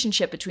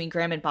relationship between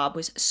Graham and Bob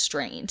was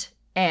strained.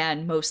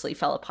 and mostly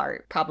fell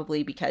apart,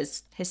 probably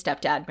because his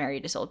stepdad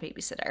married his old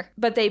babysitter.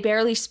 But they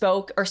barely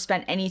spoke or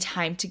spent any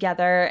time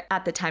together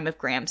at the time of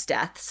Graham's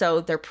death,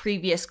 so their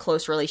previous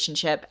close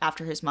relationship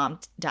after his mom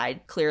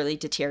died clearly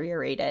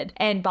deteriorated.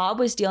 And Bob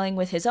was dealing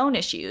with his own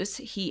issues.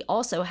 He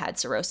also had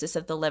cirrhosis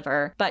of the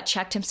liver, but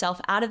checked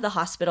himself out of the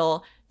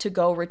hospital to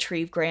go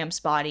retrieve Graham's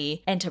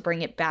body and to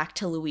bring it back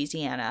to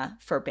Louisiana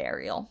for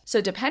burial.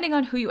 So depending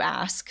on who you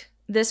ask,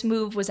 this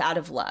move was out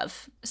of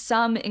love.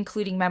 Some,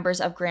 including members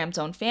of Graham's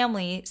own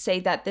family, say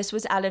that this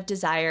was out of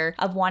desire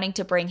of wanting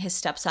to bring his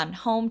stepson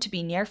home to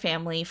be near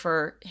family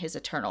for his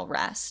eternal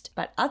rest.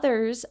 But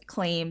others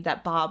claim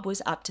that Bob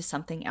was up to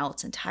something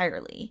else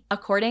entirely.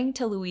 According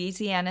to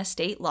Louisiana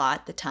state law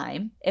at the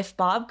time, if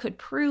Bob could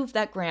prove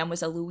that Graham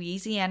was a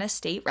Louisiana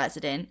state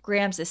resident,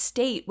 Graham's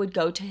estate would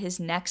go to his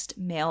next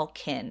male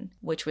kin,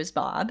 which was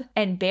Bob.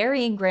 And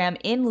burying Graham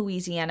in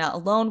Louisiana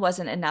alone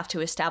wasn't enough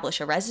to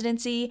establish a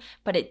residency,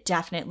 but it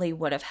definitely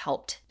would have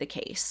helped the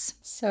case.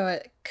 So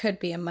it could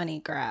be a money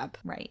grab.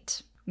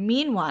 Right.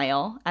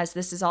 Meanwhile, as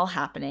this is all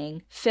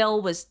happening,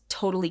 Phil was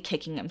totally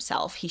kicking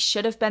himself. He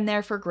should have been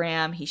there for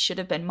Graham. He should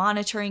have been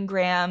monitoring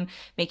Graham,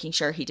 making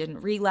sure he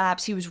didn't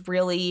relapse. He was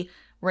really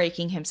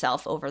raking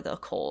himself over the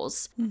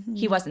coals. Mm-hmm.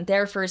 He wasn't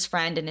there for his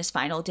friend in his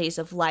final days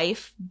of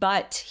life,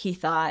 but he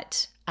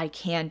thought, I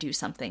can do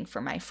something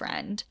for my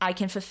friend. I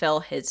can fulfill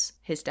his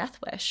death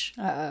wish.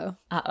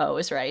 Uh-oh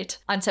is right.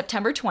 On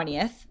September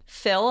 20th,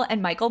 Phil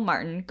and Michael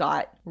Martin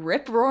got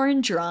rip-roaring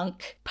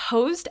drunk,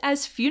 posed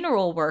as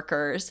funeral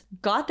workers,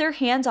 got their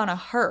hands on a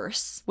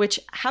hearse, which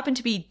happened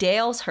to be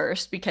Dale's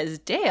hearse because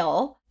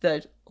Dale,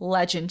 the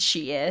legend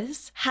she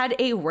is, had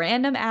a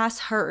random-ass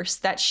hearse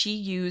that she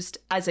used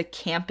as a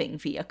camping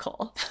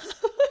vehicle.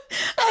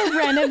 A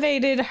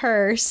renovated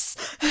hearse.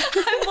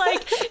 I'm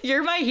like,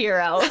 you're my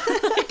hero.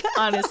 Like,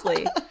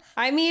 honestly.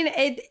 I mean,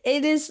 it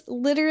is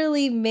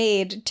literally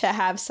made to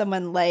have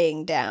someone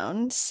laying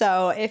down.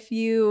 So if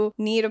you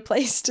need a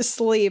place to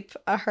sleep,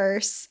 a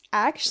hearse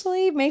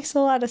actually makes a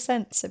lot of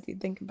sense if you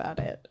think about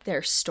it.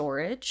 There's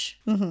storage.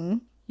 Mm-hmm.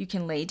 You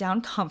can lay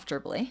down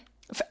comfortably.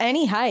 For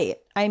any height.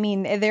 I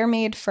mean, they're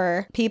made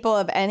for people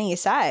of any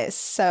size.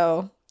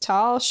 So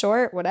tall,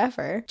 short,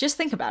 whatever. Just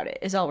think about it,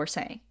 is all we're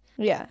saying.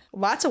 Yeah.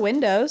 Lots of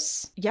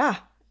windows. Yeah.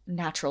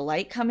 Natural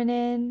light coming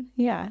in.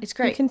 Yeah. It's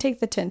great. You can take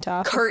the tint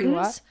off.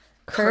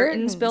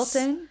 Curtains built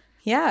in.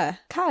 Yeah.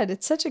 God,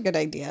 it's such a good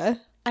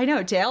idea. I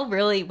know. Dale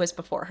really was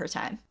before her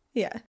time.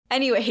 Yeah.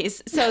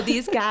 Anyways, so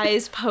these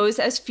guys pose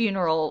as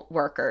funeral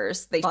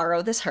workers. They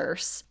borrow this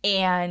hearse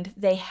and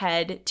they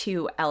head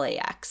to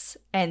LAX.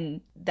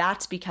 And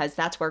that's because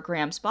that's where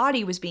Graham's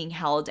body was being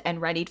held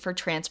and readied for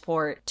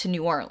transport to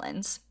New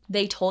Orleans.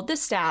 They told the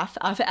staff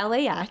of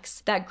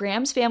LAX that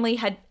Graham's family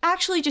had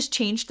actually just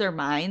changed their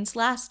minds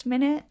last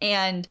minute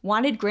and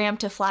wanted Graham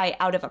to fly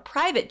out of a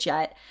private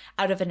jet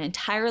out of an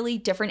entirely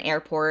different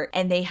airport,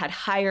 and they had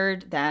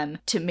hired them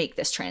to make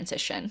this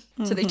transition.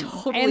 Mm-hmm. So they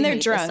totally And they're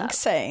made drunk this up.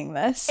 saying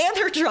this. And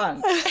they're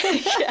drunk.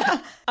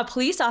 Yeah. A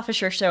police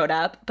officer showed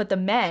up, but the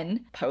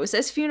men, posed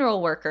as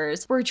funeral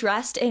workers, were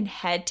dressed in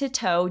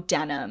head-to-toe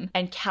denim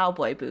and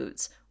cowboy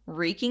boots,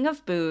 reeking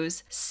of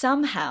booze,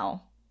 somehow,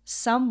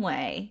 some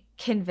way,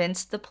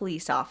 convinced the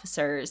police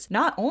officers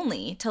not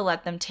only to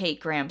let them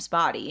take Graham's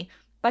body,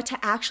 but to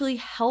actually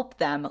help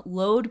them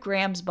load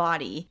Graham's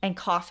body and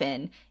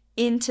coffin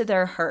into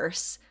their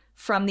hearse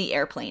from the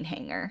airplane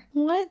hangar.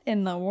 What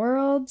in the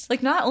world?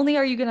 Like, not only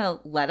are you gonna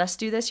let us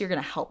do this, you're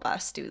gonna help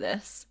us do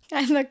this.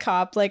 And the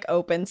cop, like,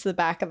 opens the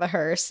back of the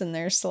hearse and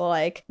there's,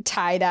 like,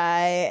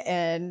 tie-dye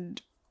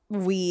and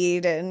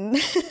weed and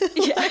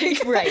yeah,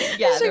 right.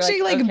 Yeah, there's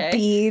actually like okay.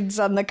 beads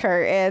on the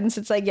curtains.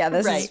 It's like, yeah,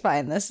 this is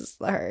fine. This is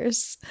the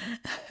hearse.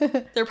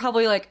 They're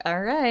probably like,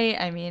 all right.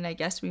 I mean, I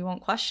guess we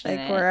won't question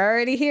it. We're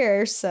already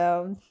here,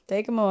 so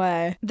take them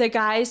away. The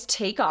guys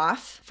take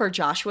off for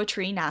Joshua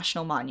Tree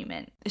National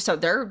Monument. So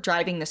they're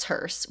driving this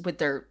hearse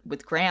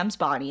with Graham's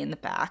body in the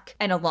back,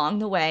 and along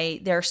the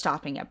way, they're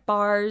stopping at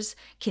bars,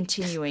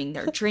 continuing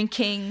their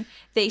drinking.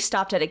 They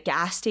stopped at a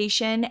gas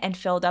station and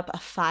filled up a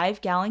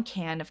 5-gallon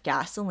can of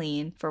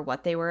gasoline for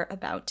what they were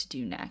about to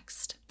do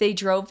next. They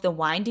drove the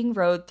winding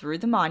road through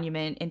the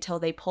monument until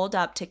they pulled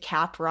up to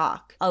Cap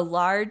Rock, a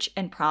large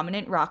and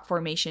prominent rock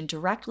formation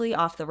directly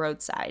off the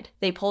roadside.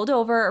 They pulled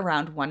over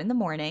around 1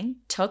 a.m,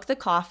 took the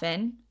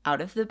coffin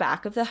out of the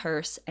back of the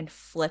hearse, and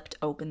flipped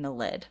open the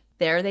lid.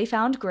 There they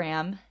found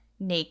Graham,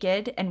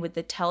 naked and with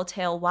the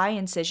telltale Y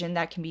incision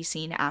that can be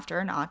seen after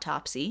an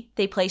autopsy.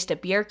 They placed a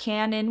beer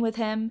can in with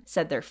him,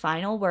 said their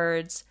final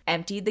words,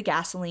 emptied the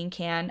gasoline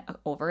can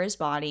over his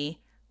body,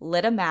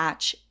 lit a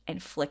match,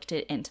 and flicked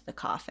it into the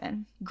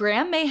coffin.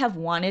 Graham may have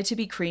wanted to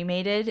be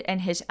cremated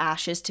and his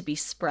ashes to be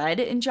spread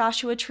in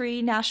Joshua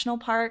Tree National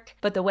Park,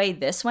 but the way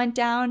this went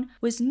down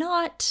was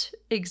not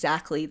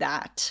exactly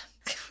that.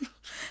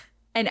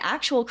 An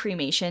actual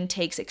cremation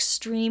takes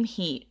extreme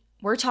heat.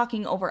 We're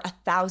talking over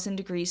 1,000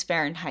 degrees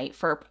Fahrenheit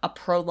for a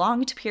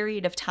prolonged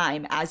period of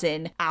time, as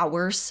in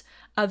hours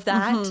of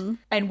that. Mm-hmm.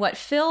 And what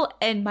Phil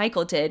and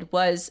Michael did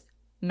was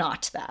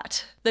not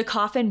that. The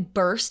coffin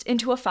burst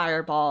into a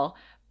fireball,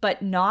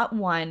 but not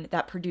one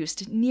that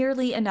produced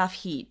nearly enough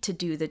heat to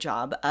do the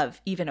job of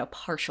even a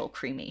partial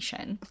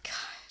cremation.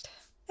 God.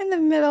 In the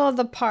middle of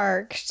the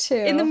park, too.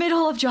 In the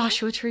middle of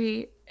Joshua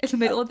Tree, in the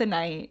middle of the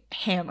night,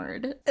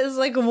 hammered. It's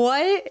like,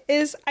 what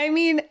is, I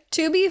mean,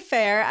 to be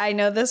fair, I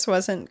know this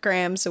wasn't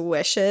Graham's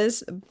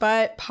wishes,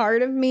 but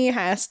part of me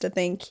has to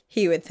think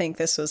he would think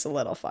this was a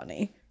little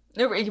funny.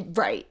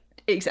 Right.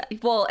 Exactly.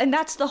 Well, and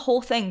that's the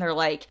whole thing. They're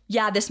like,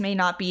 yeah, this may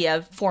not be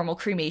a formal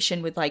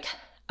cremation with like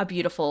a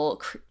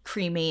beautiful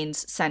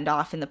cremains send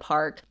off in the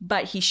park,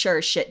 but he sure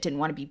as shit didn't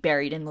want to be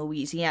buried in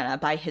Louisiana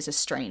by his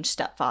estranged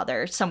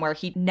stepfather, somewhere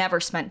he'd never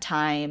spent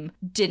time,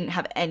 didn't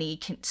have any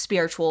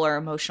spiritual or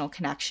emotional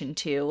connection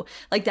to.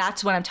 Like,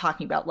 that's what I'm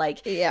talking about.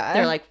 Like, yeah,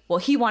 they're like, well,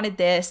 he wanted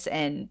this,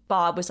 and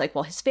Bob was like,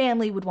 well, his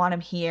family would want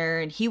him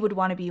here, and he would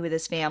want to be with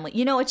his family.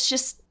 You know, it's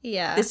just,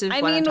 yeah. This is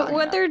I what mean, I'm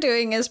what about. they're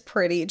doing is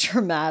pretty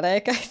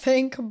dramatic, I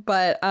think,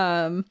 but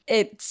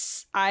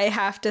it's, I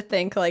have to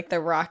think like the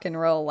rock and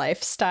roll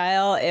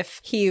lifestyle.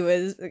 If he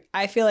was,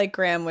 I feel like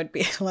Graham would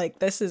be like,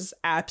 this is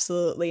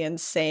absolutely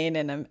insane,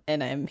 and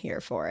I'm here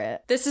for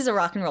it. This is a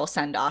rock and roll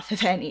send off,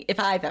 if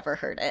I've ever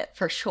heard it,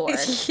 for sure.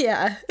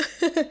 Yeah.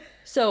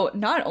 So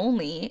not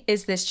only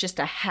is this just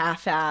a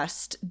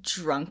half-assed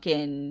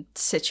drunken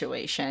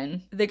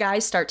situation, the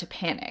guys start to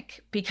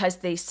panic because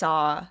they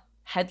saw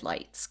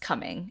headlights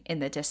coming in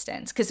the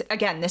distance. Because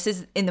again, this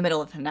is in the middle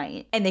of the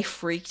night, and they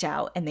freaked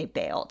out and they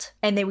bailed.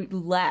 And they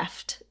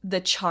left the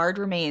charred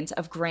remains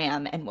of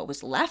Graham and what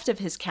was left of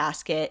his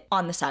casket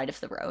on the side of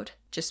the road,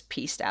 just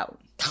pieced out.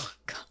 Oh,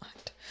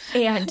 God.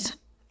 And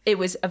it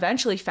was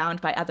eventually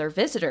found by other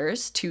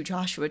visitors to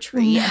Joshua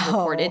Tree and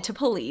reported to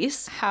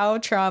police. How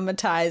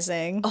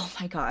traumatizing. Oh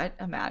my God,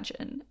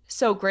 imagine.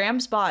 So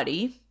Graham's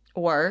body,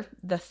 or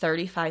the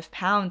 35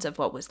 pounds of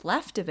what was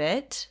left of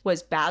it,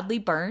 was badly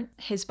burnt.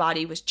 His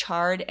body was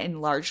charred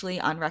and largely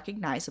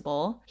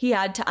unrecognizable. He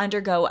had to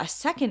undergo a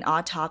second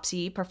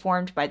autopsy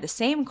performed by the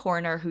same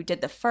coroner who did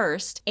the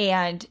first,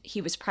 and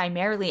he was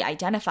primarily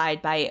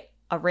identified by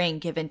a ring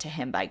given to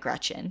him by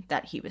Gretchen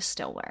that he was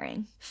still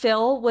wearing.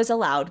 Phil was a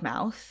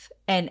loudmouth,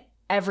 and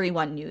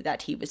everyone knew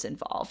that he was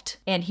involved.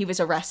 And he was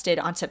arrested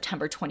on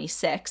September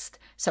 26th,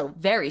 so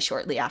very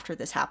shortly after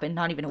this happened,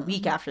 not even a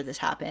week after this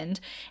happened.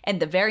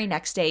 And the very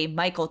next day,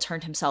 Michael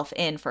turned himself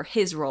in for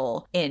his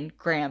role in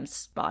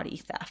Graham's body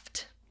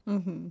theft.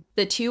 Mm-hmm.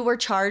 The two were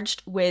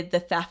charged with the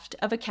theft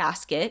of a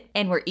casket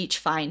and were each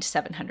fined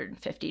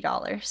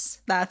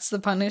 $750. That's the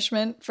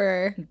punishment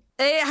for...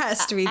 It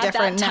has to be At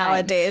different that time.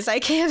 nowadays. I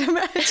can't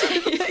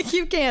imagine.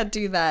 You can't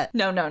do that.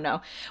 No.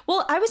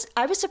 Well, I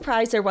was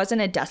surprised there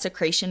wasn't a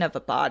desecration of a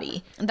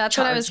body. That's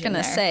what I was charge in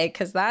going to there. say,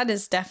 because that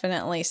is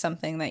definitely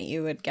something that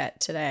you would get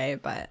today,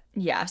 but...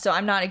 Yeah, so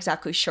I'm not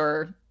exactly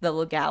sure the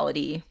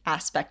legality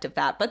aspect of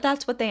that, but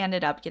that's what they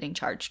ended up getting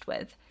charged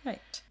with.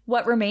 Right.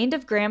 What remained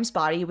of Graham's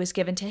body was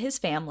given to his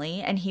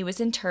family, and he was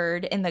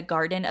interred in the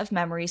Garden of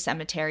Memory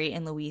Cemetery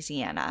in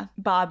Louisiana.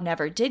 Bob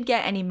never did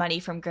get any money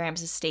from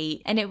Graham's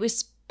estate, and it was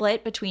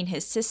split between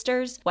his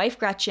sisters, wife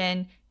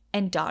Gretchen,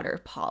 and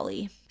daughter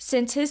Polly.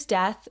 Since his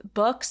death,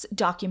 books,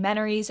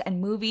 documentaries,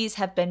 and movies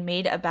have been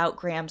made about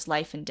Graham's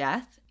life and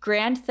death.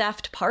 Grand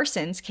Theft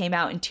Parsons came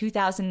out in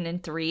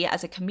 2003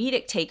 as a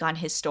comedic take on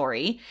his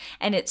story,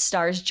 and it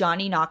stars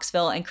Johnny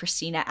Knoxville and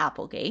Christina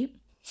Applegate.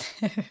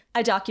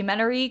 A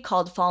documentary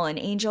called Fallen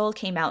Angel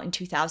came out in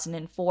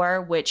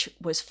 2004, which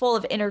was full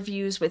of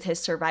interviews with his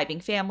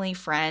surviving family,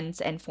 friends,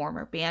 and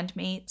former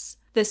bandmates.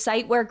 The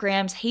site where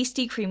Graham's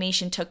hasty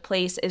cremation took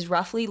place is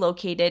roughly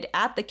located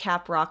at the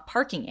Cap Rock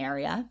parking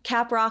area.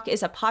 Cap Rock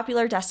is a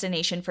popular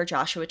destination for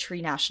Joshua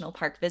Tree National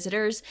Park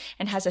visitors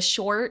and has a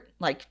short,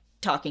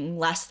 talking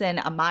less than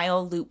a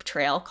mile loop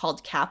trail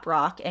called Cap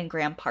Rock and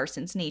Graham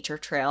Parsons Nature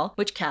Trail,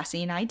 which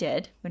Cassie and I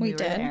did when we were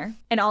there.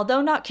 And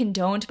although not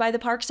condoned by the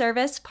Park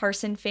Service,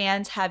 Parson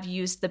fans have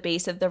used the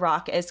base of the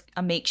rock as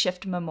a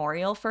makeshift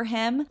memorial for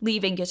him,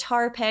 leaving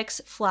guitar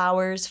picks,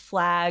 flowers,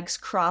 flags,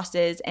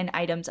 crosses, and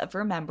items of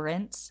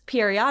remembrance.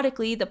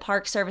 Periodically, the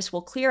Park Service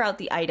will clear out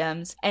the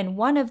items, and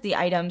one of the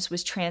items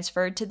was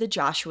transferred to the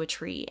Joshua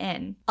Tree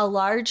Inn. A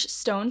large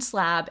stone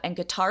slab and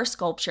guitar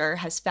sculpture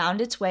has found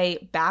its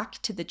way back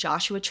to the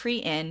Joshua Tree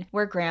Inn,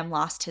 where Graham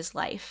lost his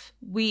life.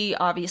 We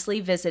obviously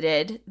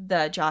visited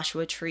the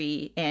Joshua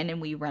Tree Inn, and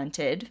we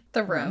rented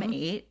the room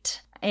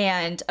 8.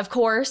 And of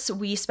course,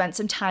 we spent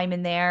some time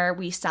in there.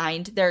 We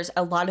signed, there's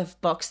a lot of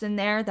books in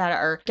there that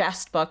are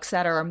guest books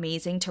that are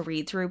amazing to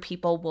read through.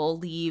 People will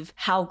leave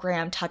how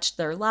Graham touched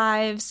their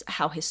lives,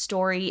 how his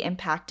story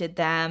impacted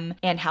them,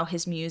 and how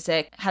his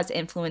music has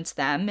influenced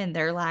them in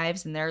their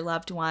lives and their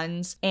loved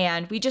ones.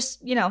 And we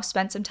just,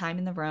 spent some time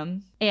in the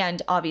room,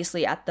 and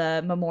obviously at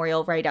the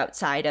memorial right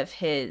outside of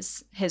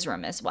his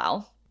room as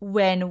well.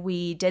 When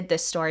we did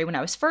this story, when I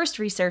was first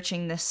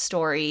researching this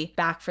story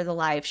back for the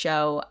live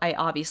show, I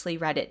obviously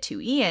read it to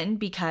Ian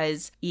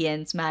because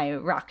Ian's my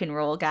rock and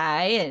roll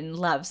guy and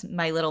loves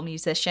My Little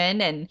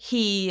Musician, and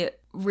he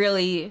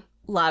really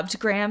loved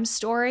Graham's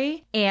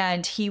story,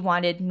 and he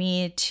wanted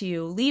me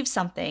to leave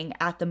something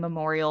at the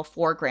memorial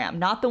for Graham,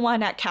 not the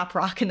one at Cap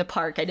Rock in the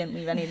park. I didn't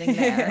leave anything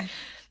there.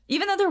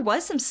 Even though there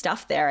was some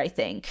stuff there, I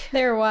think.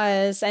 There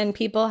was, and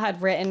people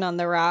had written on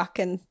the rock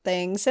and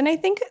things. And I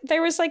think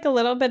there was like a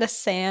little bit of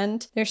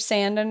sand. There's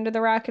sand under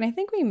the rock. And I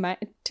think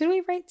did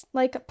we write,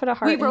 like, put a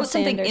heart in the sand? We wrote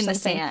something in the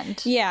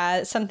sand.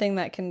 Yeah, something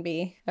that can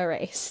be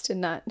erased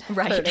and not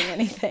hurting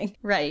anything.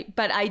 Right.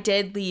 But I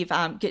did leave,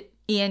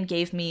 Ian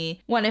gave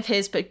me one of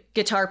his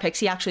guitar picks.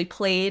 He actually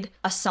played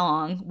a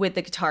song with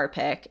the guitar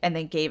pick and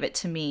then gave it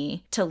to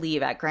me to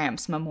leave at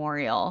Graham's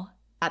memorial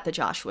at the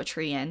Joshua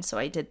Tree Inn. So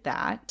I did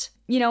that.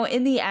 You know,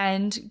 in the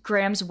end,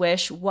 Graham's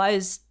wish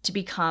was to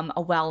become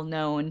a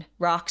well-known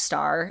rock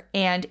star,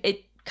 and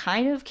it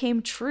kind of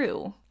came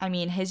true. I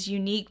mean, his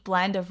unique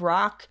blend of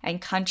rock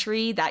and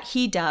country that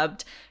he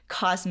dubbed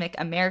cosmic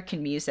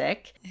American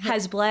music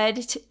has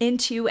bled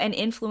into and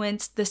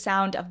influenced the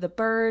sound of the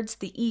Byrds,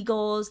 the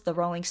Eagles, the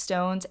Rolling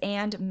Stones,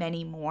 and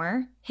many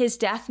more. His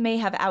death may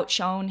have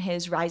outshone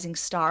his rising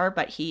star,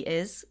 but he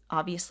is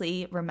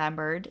obviously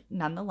remembered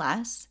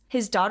nonetheless.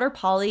 His daughter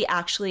Polly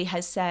actually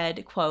has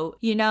said, quote,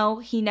 "You know,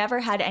 he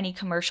never had any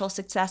commercial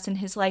success in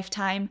his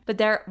lifetime, but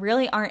there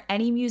really aren't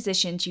any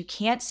musicians you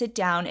can't sit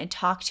down and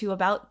talk to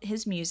about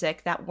his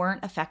music that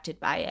weren't affected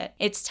by it.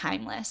 It's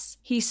timeless.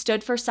 He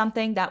stood for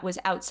something that was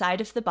outside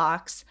of the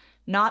box,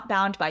 not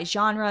bound by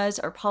genres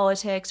or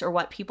politics or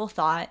what people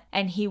thought,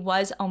 and he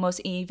was almost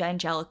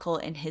evangelical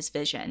in his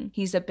vision.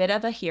 He's a bit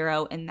of a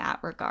hero in that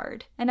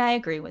regard." And I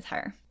agree with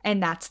her.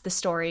 And that's the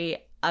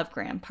story of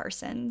Graham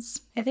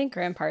Parsons. I think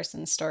Graham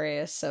Parsons' story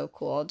is so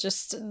cool.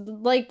 Just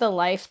like the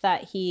life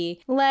that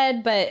he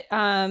led, but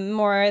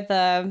more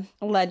the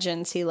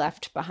legends he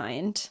left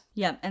behind.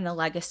 Yep, and the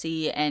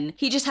legacy. And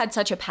he just had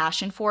such a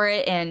passion for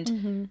it.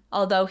 And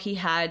although he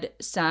had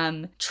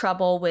some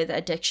trouble with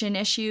addiction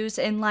issues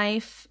in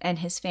life, and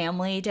his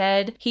family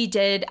did, he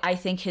did, I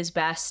think, his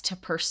best to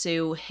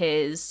pursue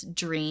his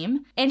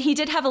dream. And he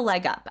did have a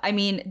leg up. I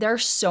mean, there are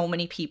so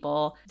many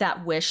people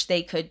that wish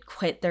they could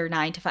quit their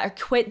 9-to-5, or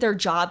quit their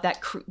job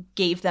that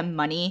gave them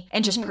money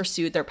and just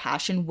pursue their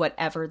passion,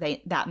 whatever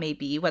that may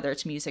be, whether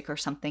it's music or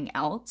something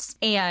else.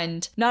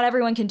 And not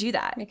everyone can do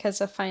that. Because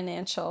of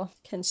financial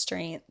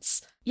constraints.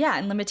 Yeah,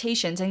 and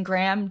limitations. And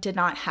Graham did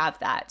not have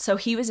that. So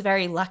he was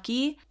very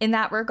lucky in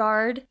that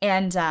regard.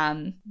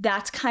 And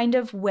that's kind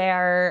of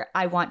where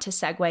I want to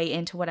segue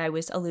into what I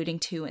was alluding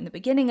to in the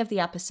beginning of the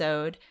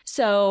episode.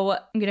 So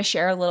I'm going to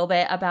share a little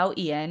bit about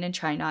Ian and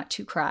try not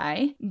to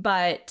cry.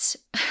 But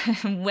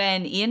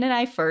when Ian and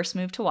I first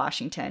moved to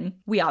Washington,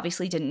 we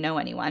obviously didn't know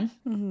anyone.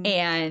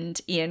 And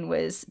Ian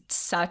was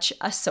such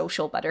a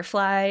social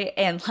butterfly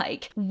and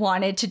like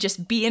wanted to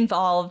just be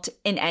involved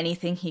in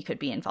anything he could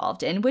be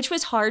involved in, which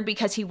was hard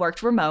because he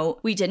worked remote.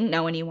 We didn't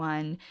know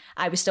anyone.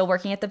 I was still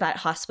working at the vet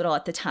hospital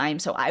at the time,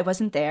 so I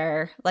wasn't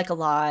there like a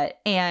lot.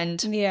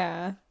 And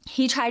yeah,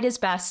 he tried his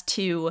best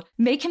to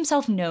make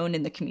himself known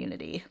in the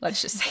community.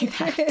 Let's just say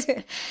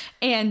that.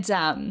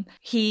 And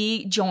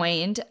he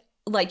joined,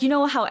 like, you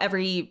know how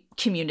every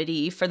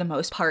community for the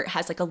most part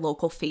has like a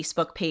local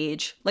Facebook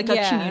page, like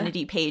a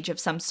community page of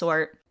some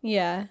sort.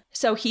 Yeah.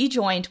 So he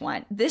joined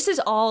one. This is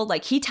all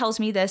like, he tells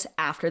me this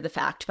after the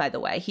fact, by the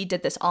way. He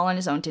did this all on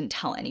his own, didn't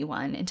tell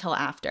anyone until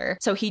after.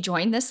 So he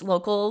joined this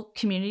local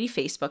community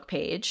Facebook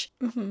page.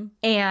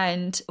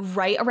 And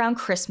right around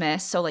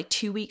Christmas, so like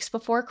 2 weeks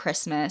before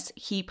Christmas,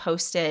 he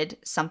posted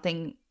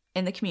something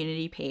in the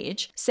community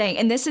page saying,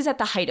 and this is at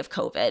the height of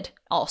COVID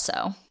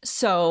also.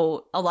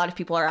 So a lot of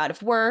people are out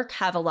of work,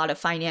 have a lot of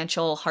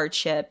financial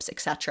hardships,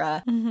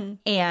 etc.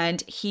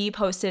 And he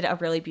posted a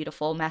really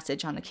beautiful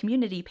message on the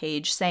community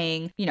page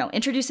saying, you know,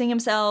 introducing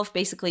himself,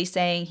 basically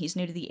saying he's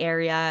new to the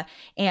area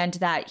and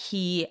that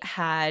he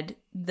had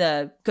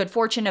the good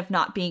fortune of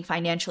not being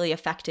financially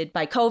affected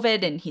by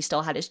COVID and he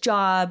still had his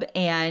job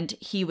and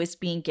he was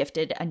being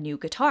gifted a new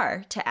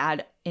guitar to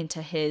add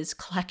into his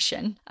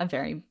collection of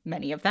very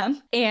many of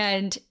them.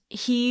 And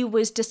he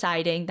was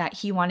deciding that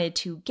he wanted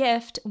to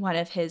gift one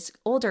of his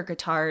older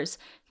guitars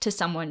to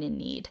someone in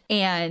need.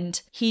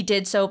 And he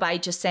did so by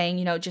just saying,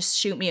 you know, just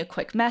shoot me a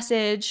quick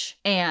message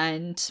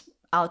and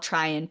I'll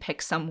try and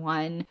pick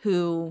someone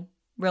who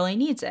really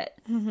needs it.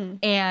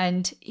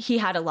 And he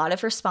had a lot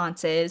of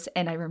responses.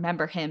 And I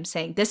remember him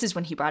saying, this is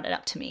when he brought it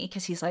up to me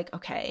because he's like,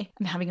 okay,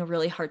 I'm having a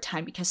really hard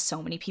time because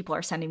so many people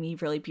are sending me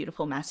really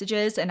beautiful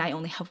messages and I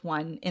only have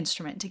one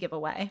instrument to give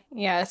away.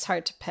 Yeah, it's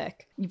hard to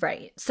pick.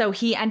 Right. So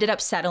he ended up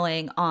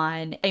settling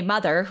on a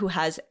mother who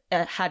has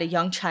had a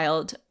young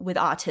child with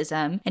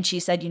autism. And she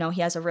said, you know,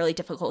 he has a really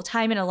difficult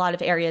time in a lot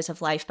of areas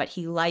of life, but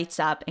he lights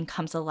up and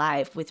comes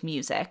alive with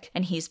music.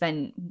 And he's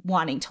been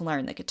wanting to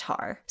learn the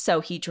guitar.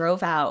 So he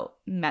drove out,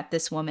 met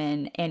this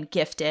woman, and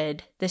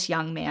gifted this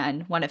young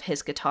man one of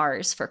his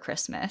guitars for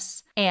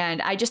Christmas.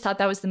 And I just thought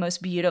that was the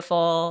most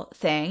beautiful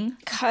thing.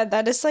 God,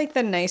 that is like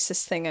the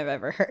nicest thing I've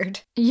ever heard.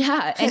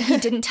 Yeah. And he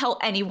didn't tell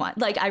anyone.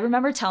 Like, I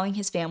remember telling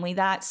his family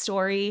that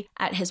story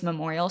at his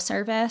memorial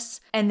service,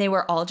 and they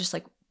were all just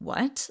like,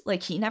 what?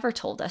 Like, he never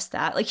told us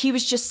that. Like, he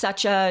was just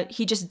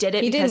he just did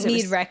it because he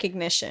didn't need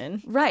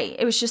recognition. Right.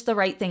 It was just the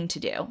right thing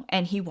to do.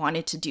 And he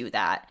wanted to do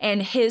that.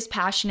 And his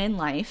passion in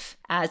life,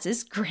 as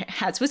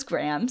was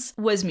Graham's,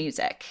 was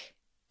music.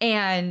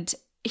 And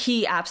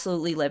he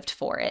absolutely lived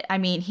for it. I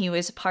mean, he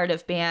was part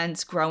of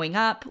bands growing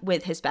up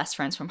with his best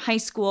friends from high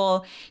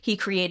school. He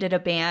created a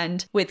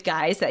band with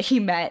guys that he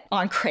met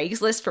on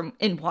Craigslist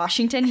in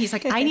Washington. He's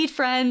like, I need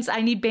friends.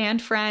 I need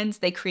band friends.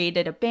 They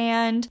created a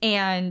band.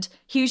 And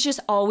he was just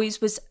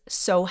always was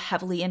so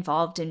heavily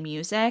involved in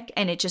music.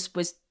 And it just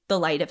was the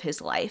light of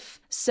his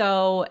life.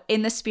 So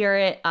in the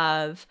spirit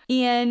of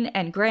Ian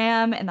and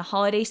Graham and the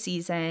holiday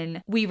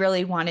season, we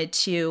really wanted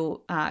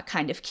to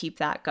kind of keep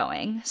that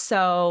going.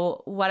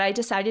 So what I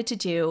decided to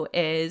do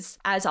is,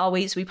 as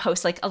always, we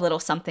post like a little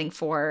something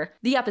for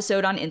the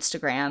episode on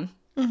Instagram,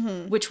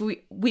 which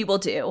we will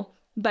do.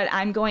 But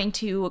I'm going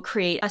to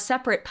create a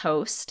separate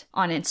post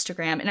on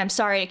Instagram. And I'm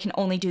sorry I can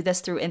only do this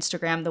through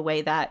Instagram the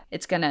way that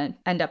it's going to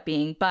end up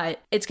being.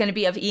 But it's going to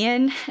be of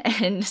Ian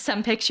and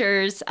some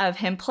pictures of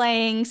him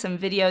playing, some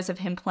videos of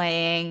him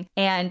playing.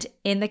 And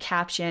in the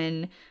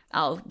caption,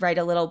 I'll write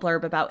a little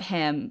blurb about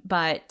him.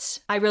 But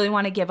I really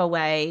want to give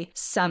away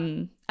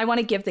I want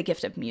to give the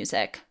gift of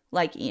music,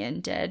 like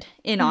Ian did,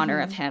 in honor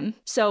of him.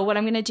 So what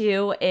I'm going to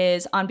do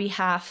is, on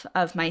behalf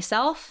of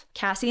myself,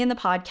 Cassie and the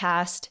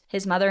podcast,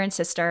 his mother and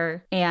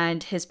sister,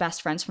 and his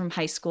best friends from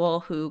high school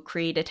who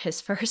created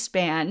his first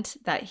band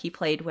that he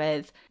played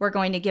with, we're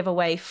going to give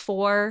away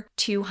 4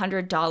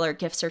 $200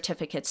 gift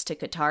certificates to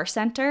Guitar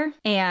Center.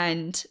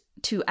 And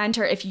to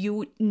enter, if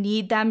you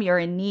need them, you're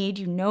in need,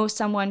 you know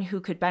someone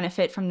who could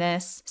benefit from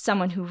this,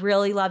 someone who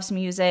really loves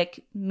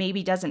music,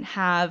 maybe doesn't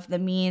have the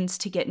means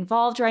to get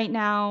involved right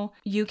now,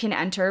 you can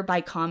enter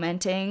by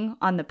commenting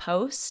on the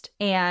post,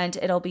 and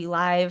it'll be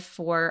live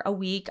for a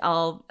week.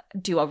 I'll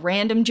do a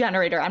random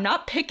generator. I'm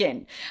not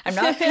picking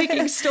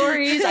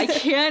stories.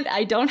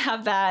 I don't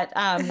have that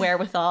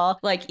wherewithal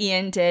like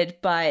Ian did,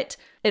 but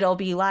it'll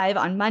be live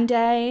on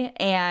Monday,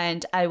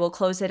 and I will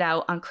close it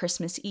out on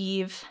Christmas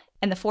Eve.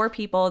 And the 4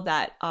 people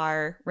that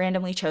are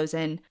randomly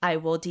chosen, I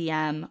will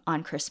DM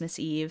on Christmas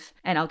Eve,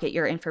 and I'll get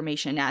your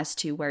information as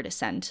to where to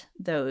send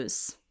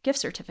those gift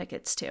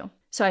certificates to.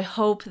 So I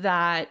hope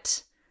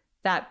that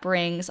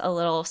brings a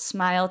little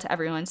smile to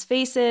everyone's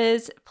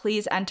faces.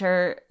 Please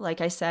enter, like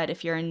I said,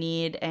 if you're in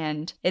need.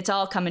 And it's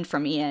all coming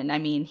from Ian. I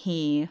mean,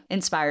 he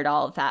inspired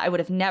all of that. I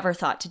would have never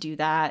thought to do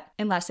that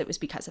unless it was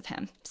because of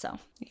him. So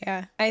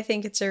yeah, I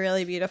think it's a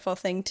really beautiful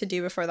thing to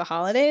do before the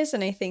holidays.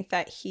 And I think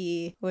that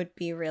he would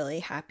be really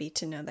happy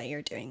to know that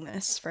you're doing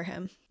this for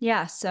him.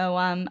 Yeah, so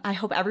I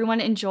hope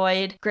everyone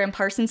enjoyed Graham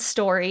Parsons'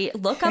 story.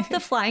 Look up the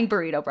Flying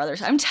Burrito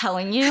Brothers. I'm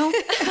telling you,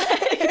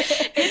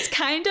 it's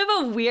kind of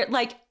a weird,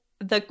 like,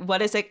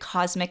 what is it,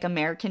 cosmic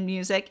American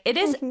music? It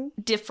is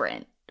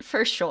different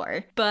for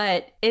sure,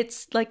 but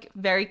it's like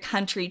very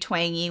country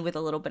twangy with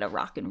a little bit of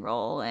rock and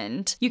roll,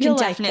 and you can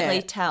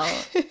definitely tell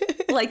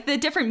like the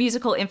different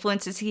musical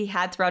influences he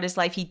had throughout his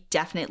life. He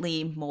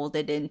definitely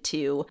molded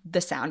into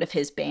the sound of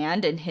his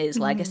band and his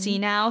legacy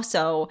now.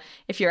 So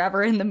if you're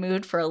ever in the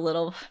mood for a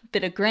little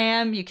bit of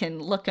Graham, you can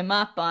look him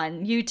up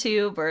on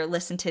YouTube or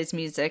listen to his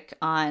music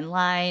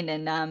online.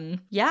 And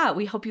yeah,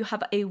 we hope you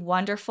have a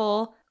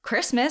wonderful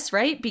Christmas,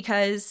 right?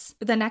 Because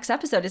the next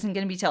episode isn't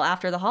going to be till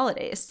after the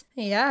holidays.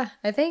 Yeah,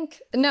 I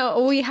think.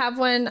 No, we have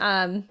one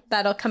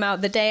that'll come out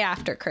the day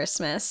after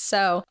Christmas.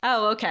 So,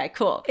 oh, okay,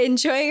 cool.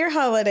 Enjoy your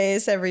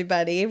holidays,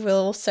 everybody.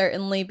 We'll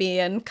certainly be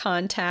in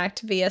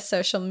contact via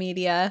social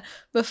media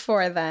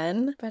before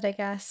then. But I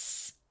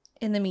guess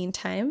in the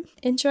meantime,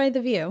 enjoy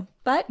the view.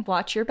 But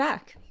watch your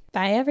back.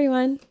 Bye,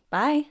 everyone.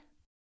 Bye.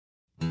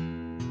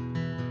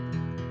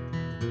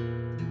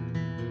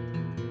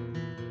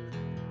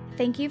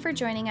 Thank you for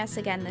joining us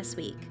again this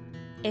week.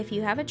 If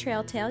you have a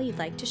trail tale you'd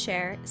like to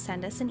share,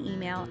 send us an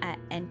email at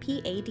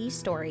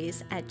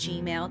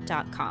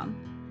npadstories@gmail.com.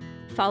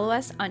 Follow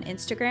us on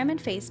Instagram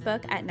and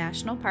Facebook at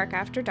National Park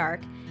After Dark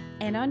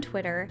and on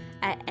Twitter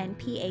at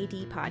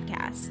NPAD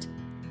Podcast.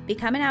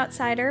 Become an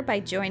outsider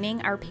by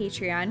joining our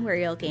Patreon, where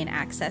you'll gain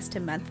access to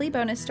monthly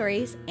bonus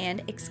stories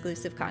and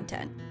exclusive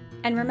content.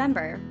 And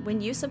remember,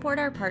 when you support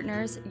our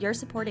partners, you're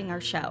supporting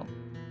our show.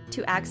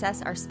 To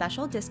access our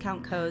special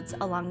discount codes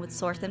along with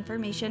source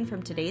information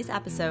from today's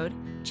episode,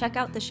 check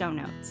out the show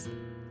notes.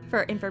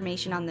 For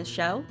information on the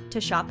show, to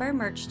shop our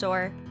merch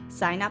store,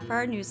 sign up for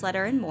our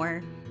newsletter, and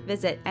more,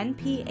 visit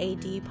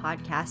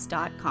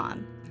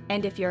npadpodcast.com.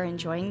 And if you're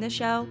enjoying the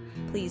show,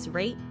 please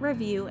rate,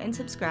 review, and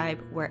subscribe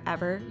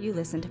wherever you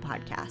listen to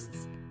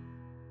podcasts.